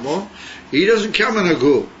Kurl Ramo, he doesn't come in a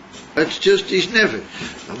guf. That's just his never.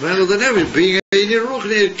 A matter of the never being a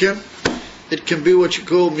Ruchni, it can be what you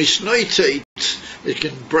call misnoitate. It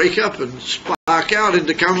can break up and spark out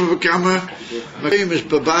into kama famous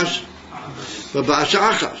babas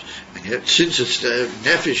achas. And yet, since it's the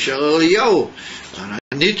nefesh Eliyahu, and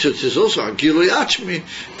nitzot is also a gilui atzmi,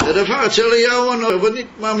 that if it's Eliyahu, no, but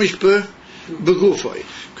not mamish begufay.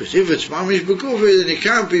 Because if it's mamish begufay, then it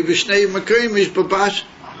can't be b'shnei makomis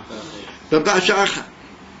babas achas.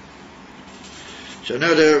 So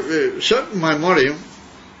now there are certain Maimorim,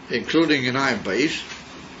 including in Ayin Beis,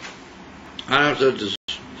 and after this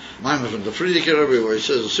Maimon from the Frierdiker Rebbe, where he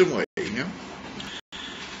says a similar thing,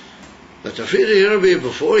 but the Frierdiker Rebbe,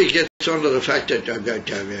 before he gets onto the fact that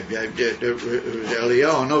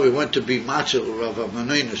Eliyahu, we went to be Matzah Rav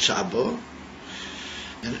Amnon Saba,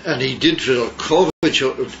 and he did for the coverage,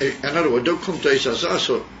 in other words, don't come to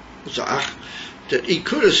Isasaso, that he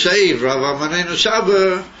could have saved Rav Amnon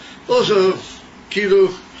Saba, also,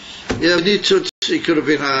 Kilo, he could have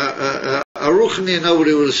been a Ruchni,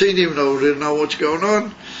 nobody would have seen him, nobody would know what's going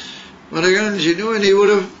on. But again, you knew, and he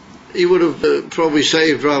would have probably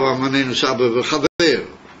saved Rav Amnon Saba v'chaver.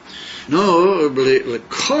 No, the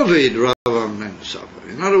kovid Rav Amnon Saba.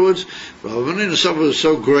 In other words, Rav Amnon Saba was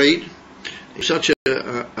so great, he's such a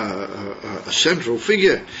central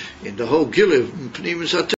figure in the whole Gilev,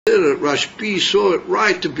 Pnimis Atera. Rashbi saw it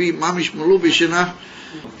right to be Mamish Malubish in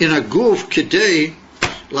a guf kedei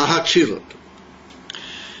lahatzilot.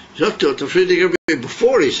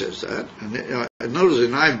 Before he says that, and notice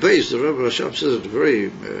in Ayin Beis, the Rebbe Rashab says it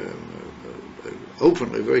very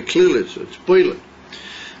openly, very clearly, it's spoiler.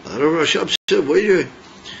 The Rebbe Rashab said, why are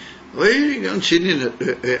you going to see that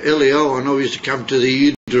Eliyahu, I know he used to come to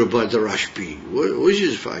the Yidra by the Rashbi. What is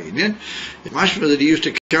his fine? It must be that he used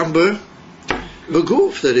to come by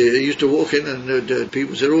Beguf, that he used to walk in and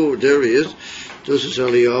people said, oh, there he is. This is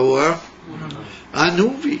Eliyahu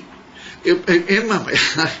Anuvi.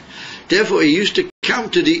 Therefore, he used to come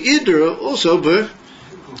to the Idra also by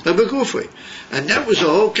Begufay. And that was the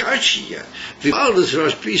whole Kashia. The oldest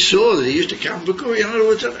Rashbi saw that he used to come Begufay. In other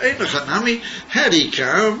words, had he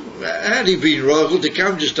come, had he been Rogel to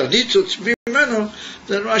come just on Nitzot,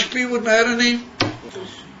 then Rashbi wouldn't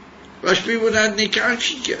have any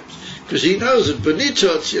Kashia. Because he knows that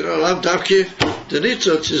Benitzot, Lavdavke, the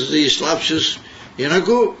Nitzot is the Slapshus in a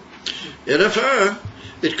go. Therefore,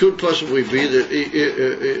 it could possibly be that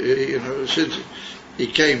since he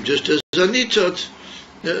came just as a Nitzot,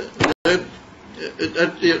 there's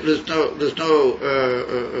no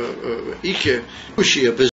Ike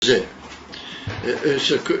Ushia Bezeh.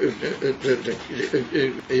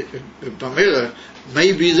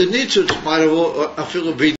 maybe the nitzutz might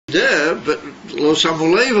have been there, but lo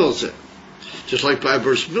samu lev al zeh. Just like by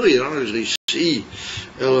Bris Milah, you don't usually see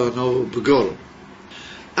Ela no Begolem.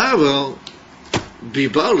 Well,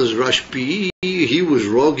 Bibal is Rashbi, he was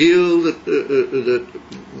Rogil, that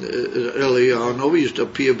Eliyahu Novi used to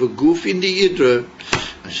appear Beguf in the Idra.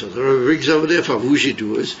 And so there are rigs over there for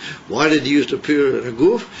Vushiduas. Why did he used to appear in a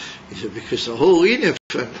goof? He said, because the whole Inif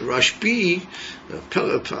and Rashbi,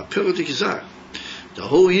 the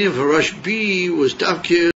whole Inif of Rashbi was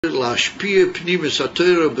Davkir Lashpir Pnimis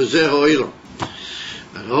HaTorah B'zeh Ha'olam.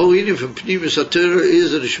 And the whole Inif from Pnimis HaTorah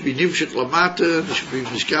is that it should be Nimshik Lamata, and it should be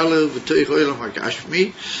Miskala V'toich Olam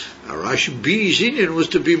HaKashmi. Rashbi's Inyan was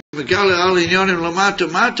to be Megala Al Inyanim Lamata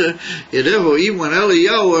Mata. Therefore, even when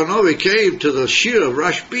Eliyahu Hanavi came to the Shir of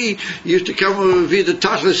Rashbi, he used to come over with the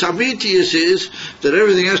Tachlis Amitius is that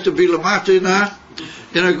everything has to be Lamata in a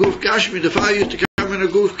Guf Kashmi. The fire used to come in a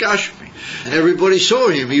Guf Kashmi. And everybody saw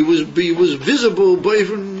him. He was visible by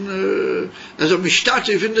even as a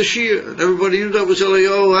Mishtatif in the Shir. And everybody knew that was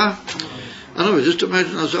Eliyahu. I know, just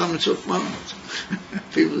imagine Azam and Sotman.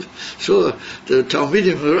 People saw the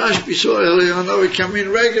Talmidim of Rashbi saw Eliyahu Hanavi come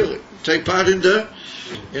in regularly, take part in the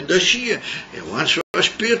Shia. And once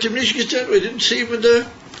Rashbi Timnishkistan, we didn't see him in the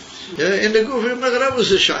Guf. That was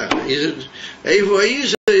the Shia. He said, "Hey, why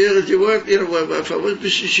is it that you weren't? You know, if I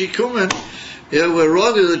was she coming, we're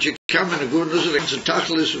rather that you come in the Guf. This is the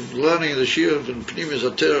Tachlis of learning the Shia and Pnimis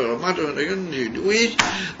HaTorah Ramata and again you eat.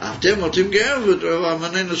 After what him gave it,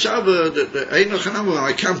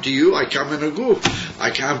 I come to you, I come in a Guf. I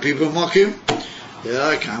can't be b'mokim.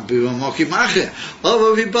 I can't be b'mokim acher.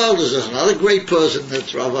 Over Vibaldas, there's another great person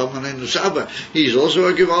that's Rav Amanenu Saba. He's also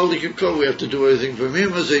a Givaldik Kol. We have to do everything from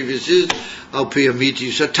him as if this is Al Piyamiti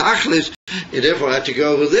Satachlis. And therefore I had to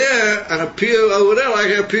go over there and appear over there like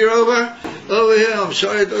I appear over here. I'm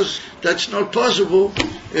sorry, that's not possible.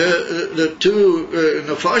 The two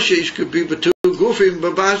Nefashis could be but two Gufim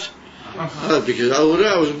Babas. Because over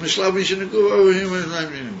there I was Mislavish in a Guf over him and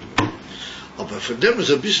but for them it's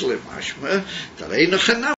a bissel mashma that ain't a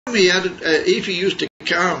chanami. If he used to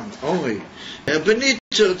come only Benitz,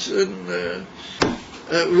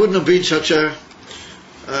 wouldn't have been such a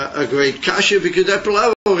great kasha, because that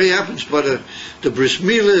palaver happens by the bris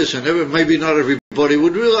milas, and maybe not everybody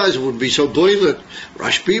would realize it would be so boilet.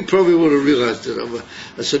 Rashbi probably would have realized it.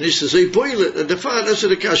 As an is to say boilet, and the father that's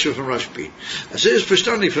the kasha from Rashbi. I say it's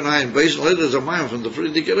verstandig von ein Beis, letters are mine from the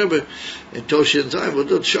Friedrich Rebbe in Toshin Zayn, but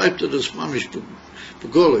that schreibt das mamish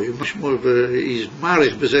begole. Much more of he's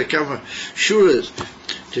marich, but there come sure is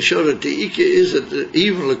to show that the Ike is that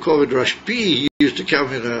even the COVID Rashbi used to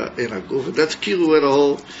come in a guf. That's kilu where the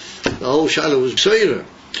whole Shiloh was Seira.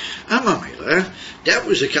 Amamila, that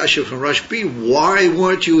was the kasha from Rashbi. Why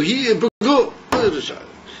weren't you here?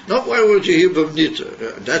 Not why weren't you here?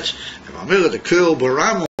 B'nita. That's Amamila, the Kurl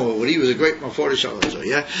Baramo, when he was a great Maforish.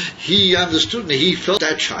 Yeah, he understood and he felt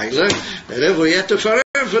that Shiloh. Whenever he had to for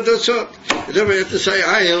that's all. Whenever he had to say,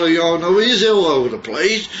 "I Eliyahu no is all over the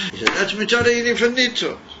place." He said, "That's mitzadei for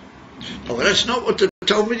nitza." Oh, but that's not what the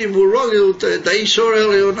Talmidim were wrong. They saw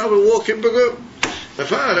Eliyahu no walking b'gum. The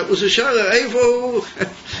father, that was a shadow. Evo,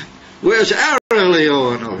 where's our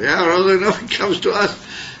Eliyahu no? Our Eliyahu no comes to us.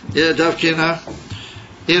 Yeah, Davkina.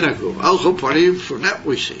 In a group. Also, from that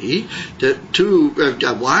we see that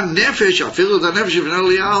one nefesh, I feel the nefesh of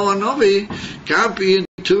Eliyahu Novi can't be in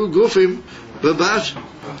two gufim, babas,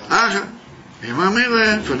 acha.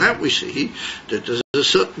 From that we see that there's a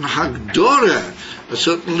certain hagdora, a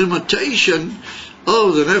certain limitation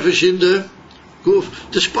of the nefesh in the guf,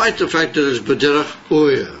 despite the fact that it's b'derech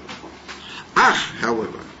oya.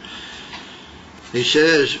 However, he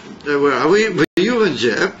says, where are we?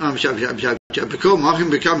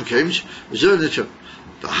 Become comes, the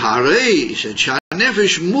Harei, he said,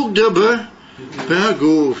 Shanefesh Mugdaber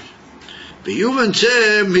Berguf. Beyuven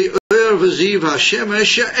Zeh Mi'er Vaziv Hashemesh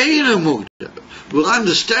She'ena Mugdaber. We'll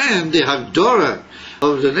understand the Hagdora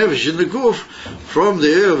of the Nefesh in the Guf from the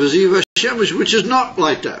Eir Vaziv Hashemesh, which is not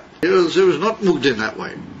like that. It was not Mugd in that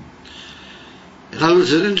way. In other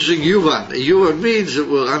words, it's an interesting Yuvan. A Yuvan means that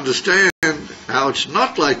we'll understand how it's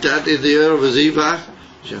not like that in the Eir Vaziv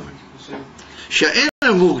Hashemesh.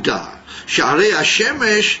 She'ena Mugda. Sha'arei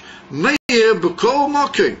Hashemesh Meir B'kol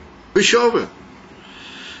Mokim. B'shover.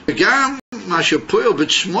 וגם מה שפועל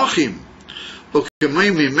בצמוחים וכמי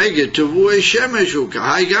ממגד תבואי שמש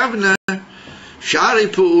וכהי גבנה שערי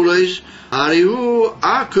פעולס הרי הוא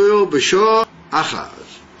הכל בשור אחת.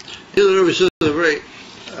 Here the Rebbe says a very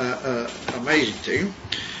amazing thing.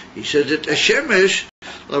 He said that a shemesh,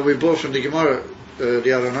 like we brought from the Gemara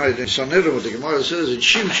the other night in Sanhedrin, what the Gemara says, in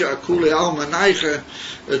Shimsha Kule Alma Naiche,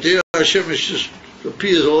 there Hashem just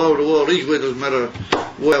appears all over the world, equally, doesn't matter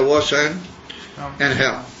where, what, and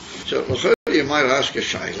how. So, you might ask a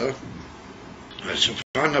Shaila. It's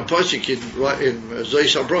on the Pasuk in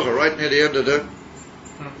Zeis HaBrocha, right near the end of the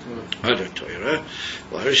Torah,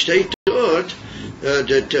 where it stated that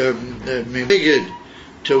Mimeged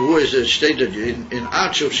to was stated in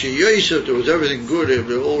Arch of Shiyesa, there was everything good,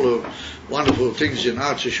 all the wonderful things in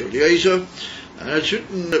Arch of Shiyesa, and it's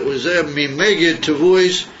written, it was there, Mimeged to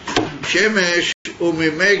voice Shemesh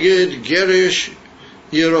Umimeged Gerish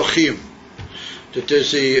Yerochim. That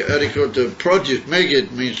there's the produce,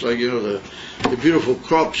 Meged means like, the beautiful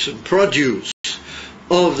crops and produce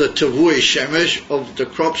of the Tavui Shemesh, of the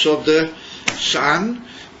crops of the sun,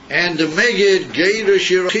 and the Meged Gerish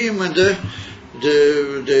Yerochim, and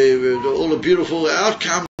all the beautiful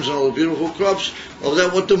outcomes and all the beautiful crops of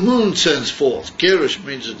that what the moon sends forth. Gerish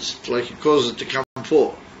means it's like it causes it to come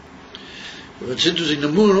forth. It's interesting, the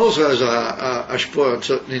moon also has a ashpor on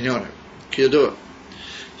certain inyonim. Kiyador.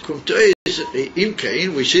 Come to in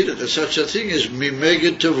Cain, we see that there's such a thing as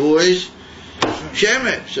Mimeged Tavuos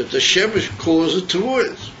Shemesh, that the Shemesh causes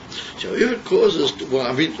Tavuos. So if it causes, well,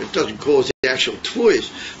 I mean, it doesn't cause the actual Tavuos,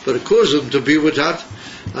 but it causes them to be with that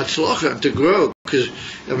tzlocha and to grow. Because,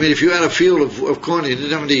 I mean, if you had a field of corn, you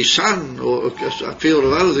didn't have any sun, or a field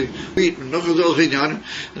of other things, wheat, and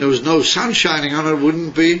there was no sun shining on it, it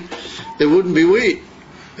wouldn't be wheat.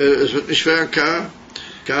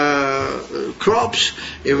 Crops,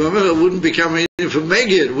 if a mother wouldn't become anything for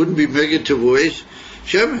Megid, it wouldn't be Megid to voice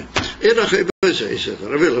Shemesh. He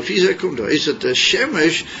said the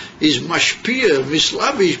Shemesh is mashpia,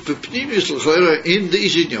 mislavish, bepnimis l'chayra in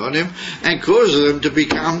these inyonim, and causes them to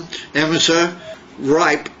become emissar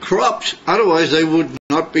ripe crops. Otherwise, they would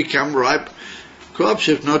not become ripe crops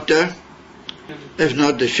if not the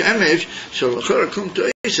Shemesh. So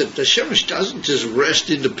he said the Shemesh doesn't just rest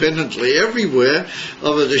independently everywhere.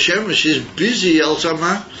 But the Shemesh is busy also.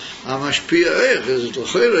 Amashpia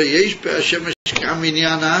yesh Shemesh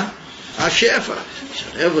kaminyana ashefa.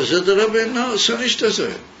 Ever said the Rebbe? No, so nicht das.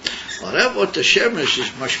 Whatever what the Shemesh is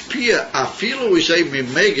mashpia afilu we say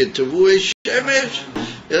mimeged to vuish Shemesh.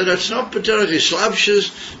 Yeah, that's not Paterach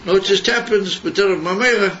Slabshas, no, it just happens, Paterach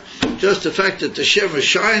Mamera, just the fact that the Shemesh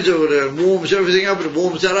shines over there and warms everything up, and it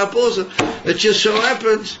warms that up also. It just so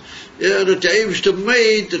happens, that the Eivishter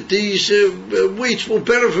made that these wheats will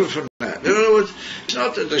benefit from that. In other words, it's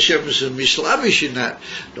not that the Shemesh is mislavish in that.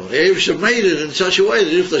 No, the Eivishter made it in such a way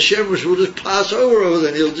that if the Shemesh will just pass over,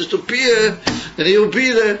 then he'll just appear, and he'll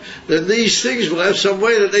be there, then these things will have some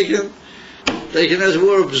way that they can, as it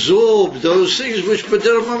were, absorb those things which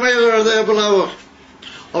B'derech Mamela are there below.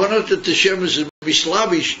 Or not that the Shemesh is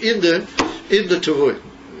mislavish in the Tavui.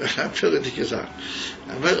 I'm feeling it is that.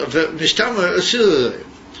 Mistama Asir.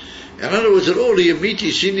 In other words, that all the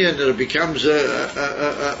Amiti Sinian that it becomes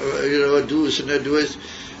a duas and a duas,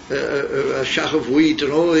 a shach of wheat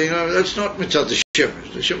and all, that's not mitzad the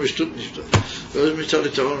Shemesh. The Shemesh tut nicht. Those mitzad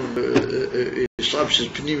its own slabs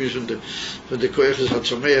pnimis from the koeches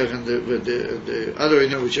hatzameach and the other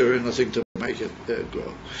which are nothing to make it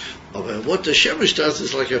grow. But what the Shemesh does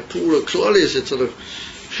is like a pool of klolis. It sort of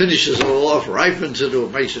finishes it all off, ripens it, or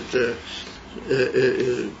makes it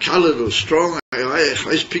colored or strong. I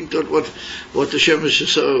think that what the Shemesh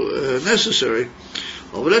is so necessary.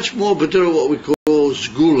 But that's more better what we call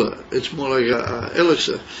zgula. It's more like a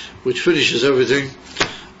elixir, which finishes everything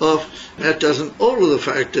off. That doesn't alter the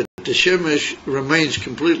fact that the Shemesh remains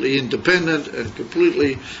completely independent and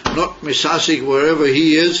completely not misasik wherever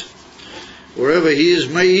he is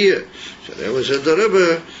meir. So there was a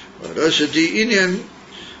Rebbe, that's the Indian,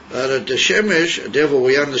 that the Shemesh, therefore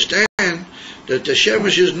we understand that the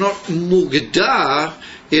Shemesh is not mugdar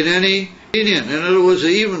in any Indian. In other words,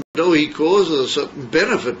 even though he causes a certain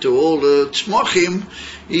benefit to all the tzmachim,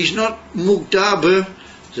 he's not mugdar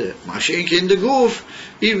the mashenk in the goof,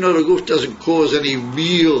 even though the goof doesn't cause any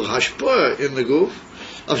real hashpah in the goof.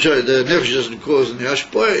 I'm sorry, the nefesh doesn't cause any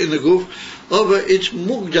hashpah in the goof, but it's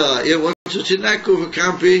mugdar. Once it's in that goof, it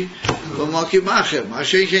can't be v'maki machem.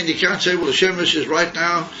 Mashenk, you can't say, well, the Shemesh is right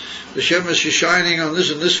now, the Shemesh is shining on this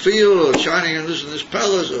and this field, or shining on this and this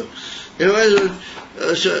palace, or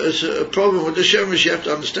it's a problem with the Shemesh. You have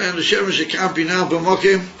to understand the Shemesh, it can't be now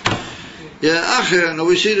b'mokim. And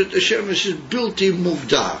we see that the Shemesh is built in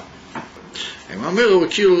mugdar. And we're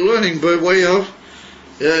learning by way of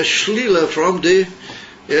shlila from the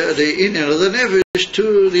inyan of the nefesh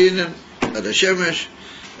to the inyan of the Shemesh.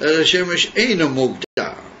 The Shemesh ain't a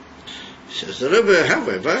mugdar. Says the Rebbe,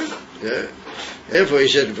 however, therefore he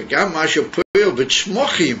said, "V'gam mashu poel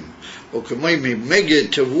b'tzmochim And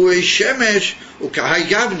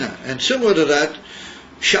similar to that,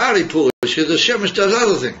 Shari Pulish, the Shemesh does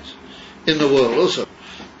other things in the world also.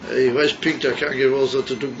 He was pinked, I can't give all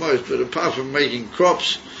sorts of dugmos, but apart from making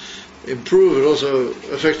crops improve, it also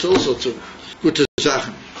affects all sorts of good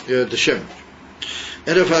Sachen, the Shemesh.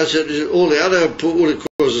 And if I said all the other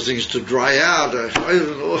causes things to dry out, I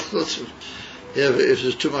don't know, all sorts of, if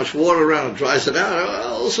there's too much water around, it dries it out,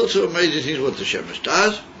 all sorts of amazing things what the Shemesh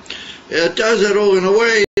does. It does it all in a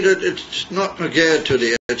way that it's not negated to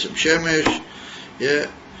the Etzem Shemesh.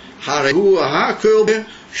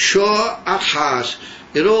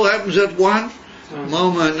 It all happens at one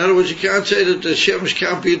moment. In other words, you can't say that the Shemesh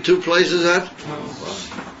can't be in two places at.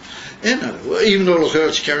 Even though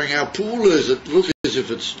it's carrying out pulas, it looks as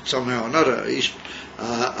if it's somehow another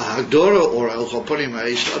Hagdora or El Chaponim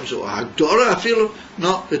HaIslam, or Hagdora, I feel.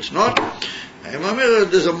 No, it's not.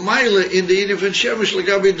 There's a mile in the infant Shemesh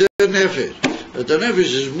Lagabi the Nefesh. But the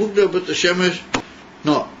Nefesh is Mugda, but the Shemesh,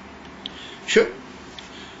 no. Sure.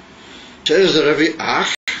 Says the Rabbi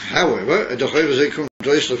Ach, however, that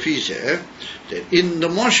in the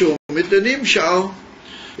Moshul, with the Nimshal,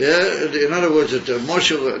 in other words, that the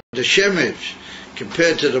Moshul, the Shemesh,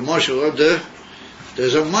 compared to the Moshul of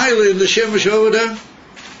there's a mile in the Shemesh over there,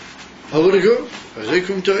 over the go, as they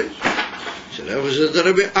come to it. So that was the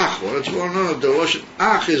Rabbi Ach. Well, it's going on. The Lashon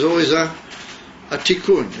Ach is always a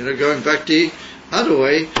tikkun, going back the other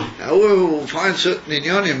way. However, we'll find certain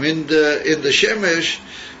inyanim in the Shemesh,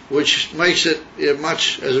 which makes it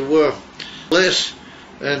much, as it were, less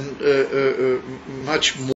and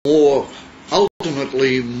much more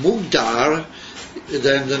ultimately mugdar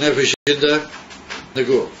than the nefesh in the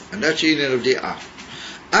go. And that's the inyan of the Ach.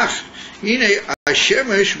 Ach, hine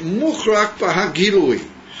ha-shemesh muchrak b'hagilui.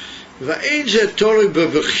 V'ein ze tori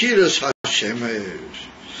b'bechiras ha-shemesh.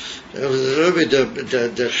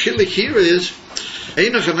 The chilik here is, the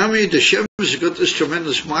Shemesh has got this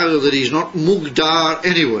tremendous smile that he's not mugdar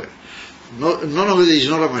anywhere. Not only that he's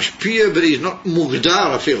not a mashpia, but he's not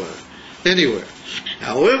mugdar anywhere.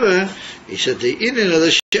 However, he said the inyan of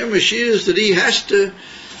the Shemesh is that he has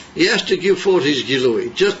to give forth his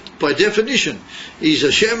gilui. Just by definition, he's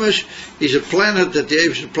a Shemesh, he's a planet, that the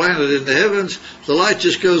ancient planet in the heavens, the light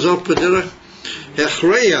just goes up and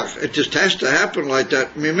it just has to happen like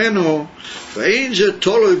that. Mimeno,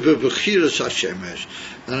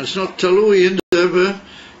 and it's not talui in the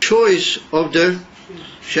choice of the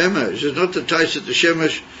Shemesh. It's not the taste that the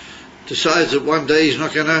Shemesh decides that one day he's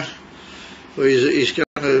not going to, or he's going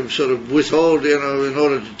to sort of withhold, in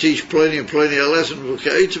order to teach plenty of lessons.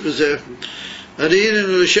 And the inyan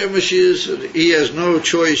of the Shemesh is that he has no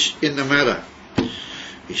choice in the matter.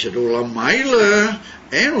 He said, Ulamaila,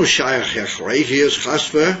 enu shayach yachrei, he is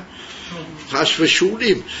chasva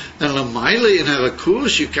shulim. And Lamaila in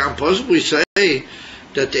Halakus, you can't possibly say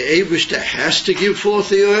that the Eibishter has to give forth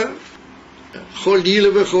the oil.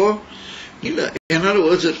 In other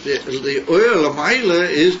words, the oil Lamaila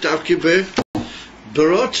is davke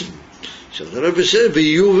berotzen. So the Rebbe said,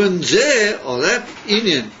 "B'yuven zeh," or that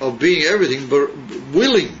inyan of being everything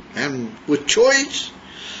willing and with choice.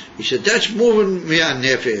 He said that's moving me on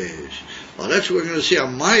nefesh. Well, that's what we're going to see a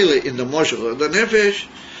mile in the moshel of the nefesh.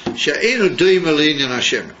 She'enu doimel inyan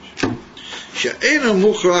hashemesh. She'enu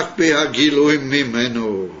muchrach behagiluim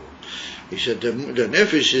mimenu. He said the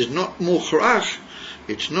nefesh is not muchrach.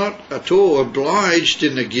 It's not at all obliged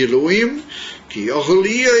in the giluim. Ki yochel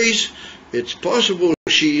yis. It's possible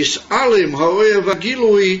she is alim ha'oyev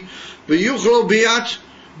ha'gilui v'yuchlo biat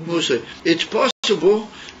musa. It's possible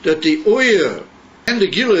that the oyer and the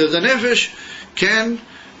gilui of the nefesh can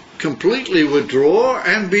completely withdraw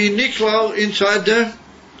and be niklal inside the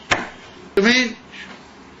main.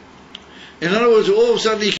 In other words, all of a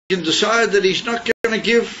sudden he can decide that he's not going to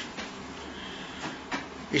give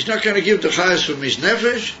the chayas from his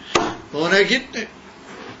nefesh.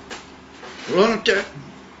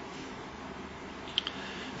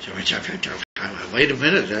 Wait a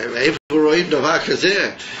minute,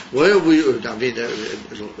 where we, al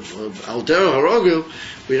derech harogel,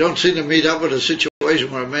 we don't seem to meet up with a situation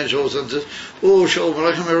where a man all of a sudden says, "Oh, shalom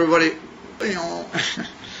aleichem, everybody,"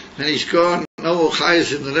 and he's gone. No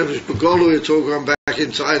chayes in the nefesh begolu. It's all gone back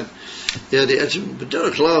inside. Yeah, the etzim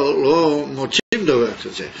b'derech lo motzim dover.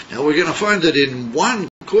 Now we're going to find that in one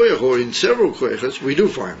koyach or in several koyachs we do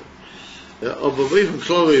find it. But even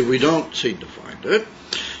clearly we don't seem to find it.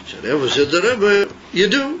 So therefore said the Rebbe, you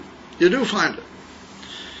do find it.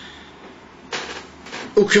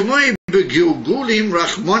 Ukemoi begilgulim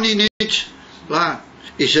rachmoninit la.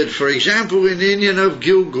 He said, for example, in the inyan of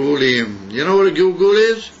gilgulim. You know what a gilgul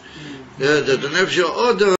is? That the nefesh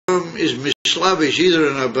adam is mislabish either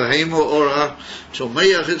in a behema or a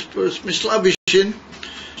tzomeach. It's mislabish in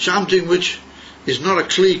something which is not a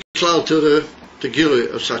kli klal to the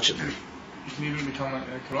gilui of such a nefesh. It can even become a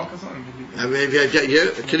rock or something. Yeah,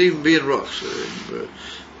 it can even be in rocks.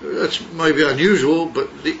 That's maybe unusual,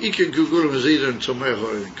 but the ikar gugulim is either in tzomeach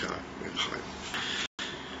or in chai.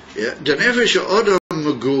 Yeah, the nefesh adam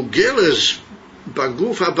megugeles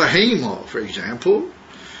baguf habehema, for example,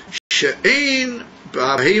 she'ein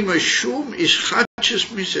b'habehema shum is chachis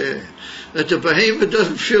miseh, that the behema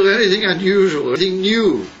doesn't feel anything unusual, anything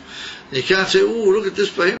new. You can't say, oh, look at this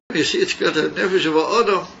behema, you see it's got a nefesh of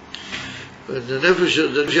adam, but the nefesh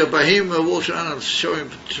of behema walks around and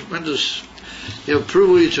showing tremendous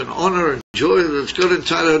privilege and honor and joy that's got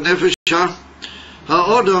inside a nefesh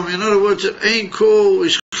ha'adam. In other words, it ain't cool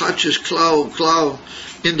is chachis klau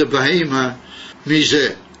in the behema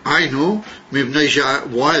mizeh. I know,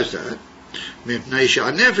 why is that? Mipnei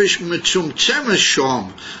she'anefesh mitzumtzemes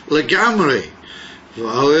shom legamrei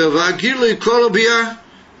v'agilui kol bia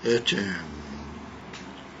etem.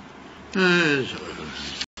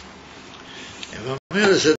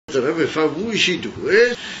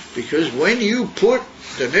 Because when you put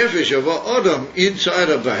the nefesh of Adam inside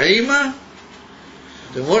a behema,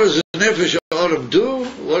 then what does the nefesh of Adam do?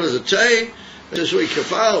 What does it say? This way,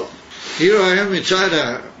 kafal. Here I am inside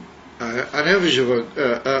a nefesh of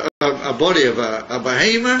a body of a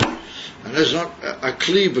behema, and there's not a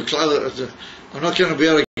kli b'klal. I'm not going to be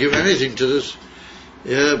able to give anything to this.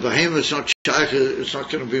 Yeah, behema, it's not shaykh, it's not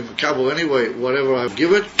going to be makabel anyway, whatever I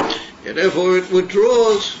give it. And therefore it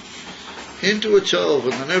withdraws into itself,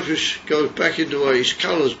 and the nefesh goes back into a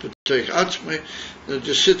iskalos b'teich atzmi, and it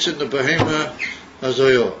just sits in the behema as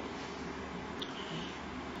I ought.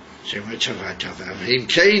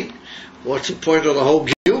 What's the point of the whole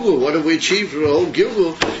gilgul? What have we achieved through the whole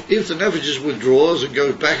gilgul if the nefesh just withdraws and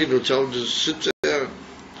goes back into itself and just sits there?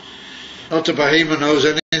 Not the behema knows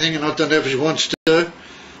anything, and not the nefesh wants to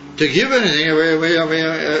give anything.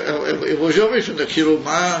 It was everything the kilo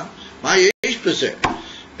ma yesh b'zeh.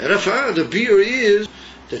 And the beer is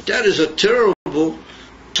that is a terrible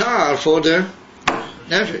tar for the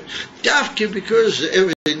nefesh. Dafke, because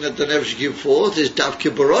everything that the nefesh give forth is dafke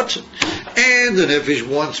barotzen, and the nefesh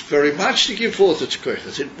wants very much to give forth its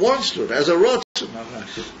koyches. It wants to. It has a rotzen.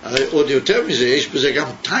 Or the yoter mizeh, yesh b'zeh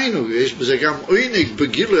gam tainu, yesh b'zeh gam oinig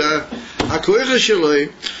begila hakoyches sheloi.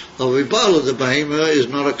 Avibala, the behema is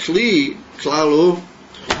not a kli klalu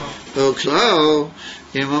or klal.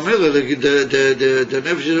 The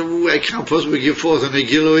nefesh, I can't possibly give forth an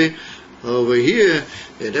egilui over here.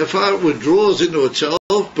 And therefore it withdraws into itself,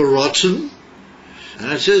 barotzen,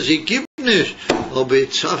 and it says he givenish, albeit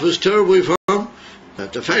it suffers terribly from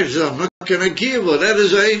that. The fact is that I'm not going to give, or that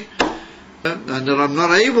is and that I'm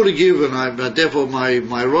not able to give, and therefore my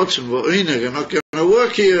rotzen are not going to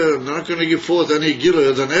work here, and they're not going to give forth any gilui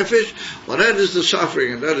of the nefesh. Well, that is the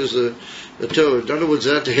suffering, and that is the Torah. In other words,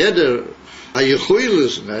 that header a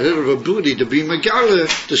yechuilus, and that header of ability to be megala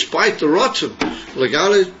despite the rotzen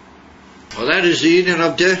legale. Well, that is the union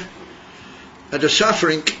of the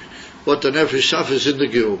suffering, what the nefesh suffers in the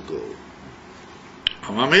gilgul.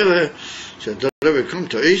 So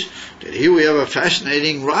that here we have a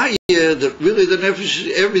fascinating raya that really the nefesh,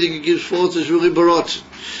 everything it gives forth is really barotzen.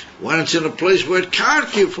 When it's in a place where it can't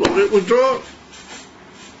give forth, it withdraws.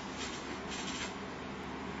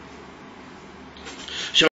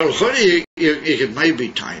 So you can maybe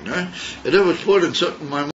taina. It ever put in certain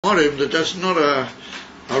maimorim that that's not a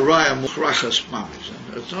raya muchrachas mamis.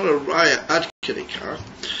 It's not a raya ad kedikah.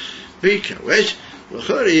 Because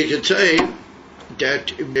you can say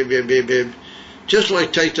that just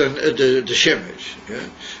like take the shemesh. Yeah?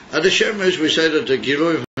 At the shemesh we say that the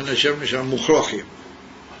giluim and the shemesh are muchrachim.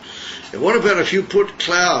 And what about if you put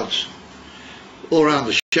clouds all around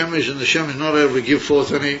the shemesh, and the shemesh not able to give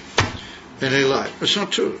forth any light? It's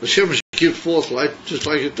not true. The shemesh gives forth light just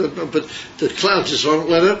like it does, but the clouds just don't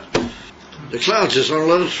let it. The clouds just don't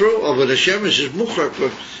let it through. Oh, but the shemesh is muchrach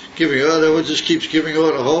for giving her. It just keeps giving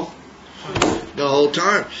her the whole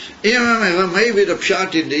time. Maybe the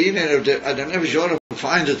pshat in the inyan of the nefesh adam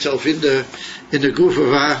finds itself in the goof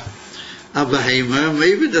of a behema.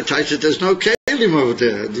 Maybe the taita there's no kelim over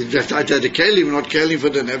there. The taita the kelim, not kelim for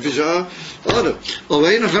the nefesh adam. Or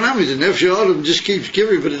the nefesh adam just keeps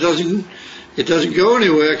giving, but it doesn't go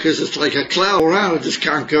anywhere because it's like a cloud around. It just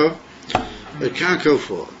can't go. It can't go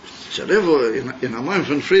forward. So therefore, in a mind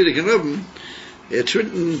from Friedrich and Rebbe, it's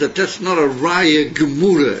written that that's not a raya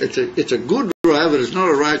gemura. It's a good raya, but it's not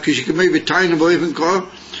a raya because you can maybe tiny boy even call.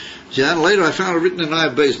 See, and later I found it written in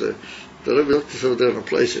iron base. The Rebbe looked over there in a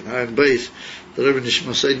place in iron base the Rebbe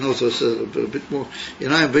Nishmasei knows us a bit more. In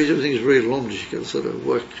Ayin Beis, everything is very long, you can sort of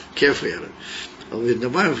work carefully at it. In the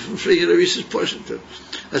mind from Frege Rebbe is portion.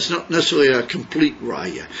 That's not necessarily a complete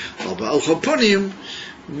raya. But al chaponim,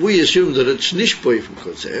 we assume that it's nishboy from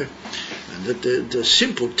Kotzer, and that the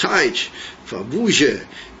simple taich for Buje,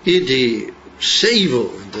 the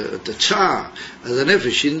Seivel, the Tsar, and the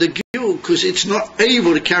Nefesh in the Gil, because it's not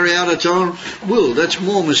able to carry out its own will. That's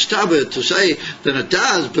more mustaber to say than it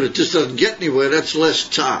does, but it just doesn't get anywhere. That's less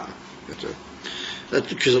Tsar. That's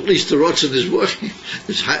because at least the rotzen is working.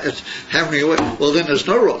 It's hammering away. Well, then there's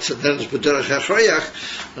no rotzen. Then it's b'derech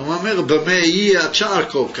hachrayach. And mamer b'mei yiyah Tsar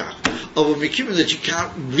kol kach. Of a mikim that you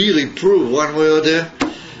can't really prove one way or the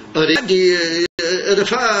other. The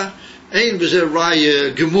far ein b'zeh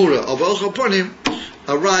raya gemura. Of al chaponim,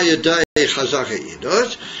 a raya day chazaka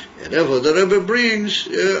yidot. And therefore the Rebbe brings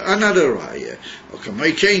another raya. Okay,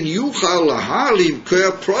 my kain yuchal lahalim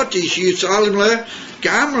koyah prati shiyitzalim le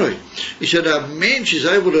gamrei. He said a mensch is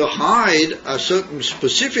able to hide a certain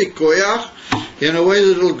specific koyach in a way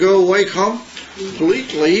that it'll go away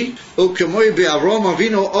completely. Ukemoi be'Avrom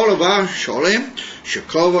Avinu olava sholem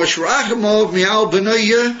shekovash rachamov mi'al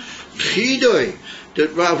b'nei chidoi.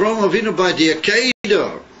 That Avrom Avinu by the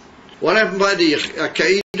Akedah. What happened by the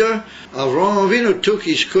Akedah? Avrom Avinu took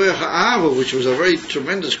his koyach ha'ava, which was a very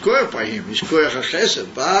tremendous koyach by him, his koyach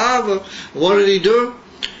ha'chesed. Ba'ava, what did he do?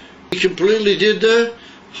 He completely did the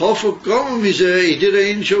Hofuk Gomim. He did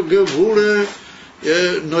a Inshal Gevule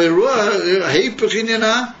Neurua Heipach in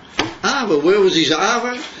Ava. But where was his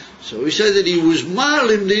Ava? So he said that he was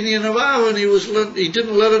Malim the Indian of Ava, and he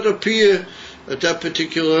didn't let it appear at that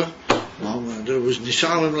particular moment. It was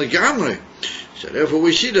Nishalim Legamre. So therefore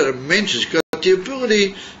we see that a mensch has got the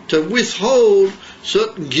ability to withhold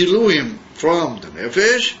certain Giluim from the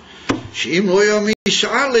Nefesh. Sheim lo yom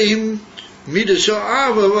Yishalim Midas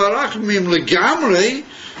Ava Varachmim Legamre.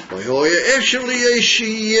 He said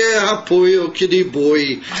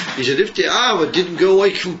if the Ava didn't go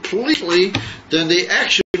away completely, then the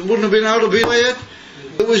action wouldn't have been able to be it.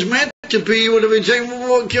 It was meant to be. You would have been saying,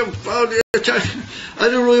 well, I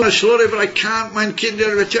don't really want to slaughter, but I can't, man, kid.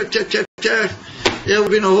 There would have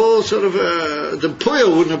been a whole sort of, the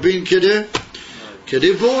poil wouldn't have been kidder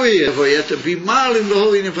boy. If I had to be malim the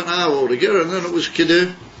whole thing of an Ava altogether, and then it was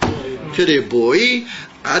kidder boy.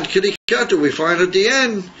 Ad Kedikata, we find at the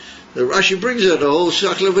end, the Rashi brings it, the whole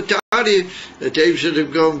Sakla Vatari, that Dave should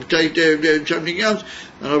have gone take something else,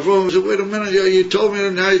 and Avram said, wait a minute, you told me,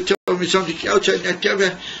 now you told me something else,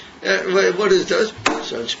 what is that?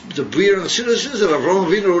 So it's the beer and the citizens, and Avram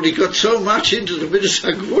Avinu already got so much into the Midas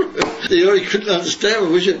HaGvura, they already couldn't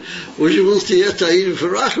understand, which will stay at Ta'in for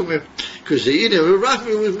Rachamim, because the Ina for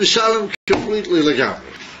Rachamim was Misalim completely legamri.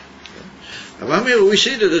 We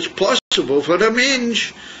see that it's possible for the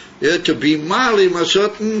mensch to be malim a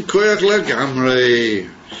certain koyach legamrei.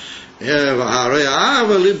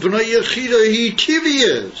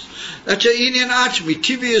 That's a Indian atzmi.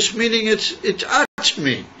 Tivius meaning it's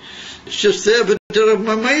atzmi. It's just there, but there are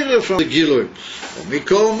mamela from the Gilui.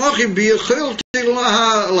 Mikol mochim biyachel til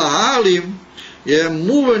lahalim.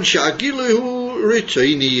 Muven sha'gilui hu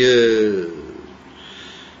retainiyah.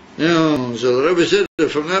 So the Rebbe said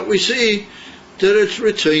that from that we see that it's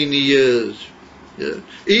retaining years.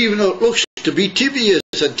 Even though it looks to be tibious,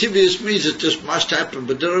 and tibious means it just must happen,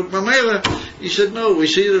 but he said no, we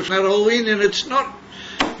see that from that whole Indian, it's not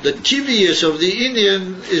the tibious of the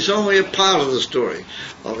Indian is only a part of the story.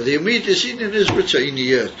 Of the immediate Indian is retaining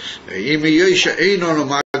years. Now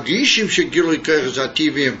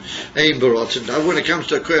when it comes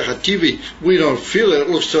to koyach hativi, we don't feel it. It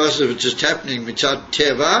looks to us as if it's just happening mitzad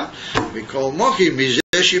teva. We call mochi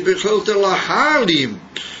mizeshi bechol lahalim.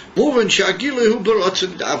 It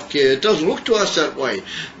doesn't look to us that way.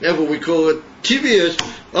 Never we call it tibious.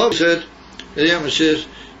 Said the Yama says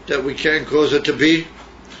that we can't cause it to be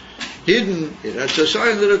hidden. That's a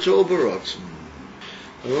sign that it's all barotzen.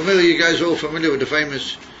 You guys are all familiar with the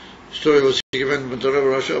famous story was given by the Rebbe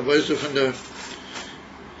Rasha, Weisdorf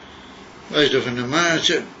and the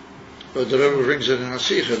Maaseh, but the Rebbe brings it in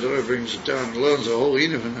Asicha, the Rebbe brings it down and learns the whole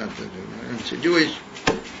Ina from that. And to do it,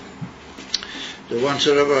 the once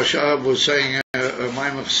the Rebbe Rasha was saying a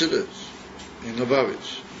Maimach Chassidus in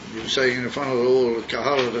Lubavitch. He was saying in front of all the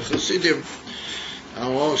Kahal of the Chassidim, and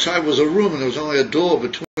alongside was a room, and there was only a door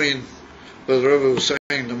between where the Rebbe was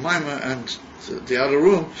saying the Maimah and the other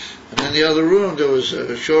room, and in the other room there was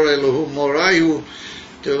Shorei Lahum Morayu.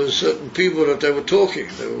 There were certain people that they were talking,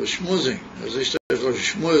 they were schmoozing, as they said,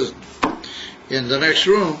 schmoozed in the next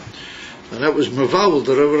room, and that was Mavavul,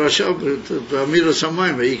 the Rebbe Rashab, the Amira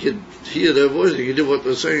Samayim. He could hear their voice, he could do what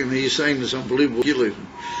they're saying, and he's saying this unbelievable Gilead.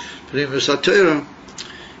 Primus HaTorah.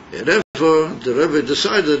 And therefore, the Rebbe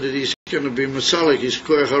decided that he's going to be Masalik, he's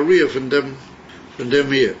Koyach HaRiyah from them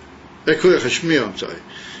here. Koyach HaShmiya, I'm sorry.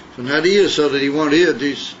 From that ear, so that he won't hear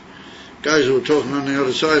these guys who were talking on the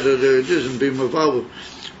other side of the Jews and be Mavav.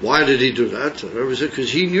 Why did he do that? The Rebbe said,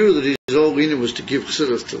 because he knew that his whole meaning was to give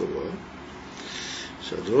chesed to the world.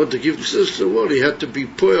 So in order to give chesed to the world, he had to be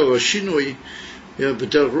poel or shinui, but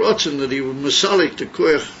der rotzen that he would masalik the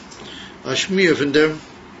koyach hashmiya from them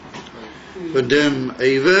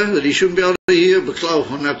Eiver, that he shouldn't be able to hear Beklau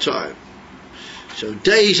on that side. So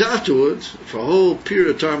days afterwards, for a whole period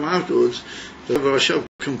of time afterwards, the Rebbe Rashab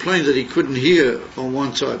complained that he couldn't hear on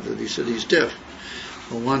one side, that he said he's deaf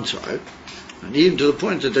on one side, and even to the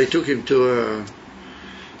point that they took him to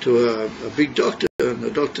a big doctor, and the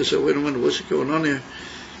doctor said, wait a minute, what's going on here?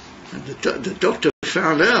 And the doctor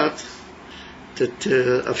found out that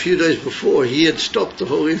a few days before he had stopped the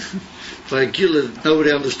whole by Gila.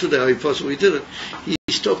 Nobody understood how he possibly did it. He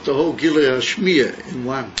stopped the whole Gila Shmiya in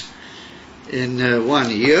one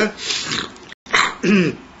year.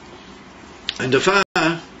 And the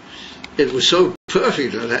fire, it was so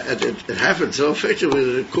perfect, it happened so effectively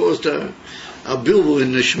that it caused a bilbul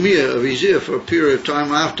in the Shmiya of his ear for a period of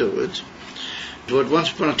time afterwards. But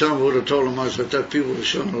once upon a time, I would have told him that people were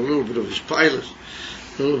showing a little bit of his pilot,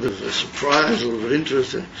 a little bit of a surprise, a little bit of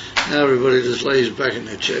interest. Now everybody just lays back in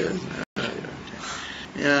their chair.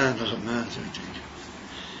 Yeah, nothing matters.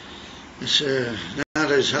 It's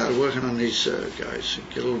nowadays hard working on these guys.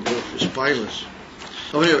 Get a little bit of his pilots.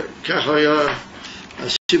 Oh, anyway,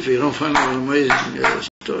 you don't find an amazing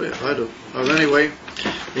story. I do. But anyway,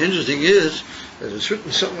 the interesting is that it's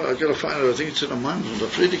written somewhere. I've got to find it. I think it's in a man from the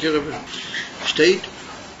Friedrich state.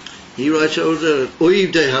 He writes over there that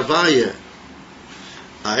Oiv de Havaya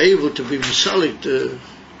are able to be masalik the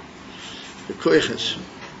koiches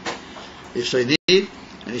if they need.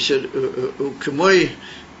 And he said, "Ukemoi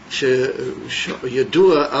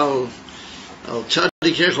sheyadua al tzadik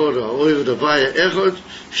echod or Oiv de Havaya echod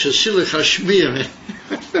shesilach hashmiya."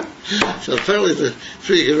 So apparently the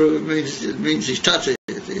Friedrich means he's touching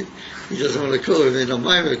it. He doesn't want to call him. They don't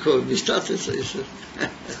mind to call him his touching. So he said,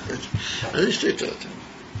 "I just tell it.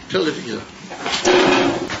 Tell it again."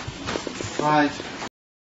 Right.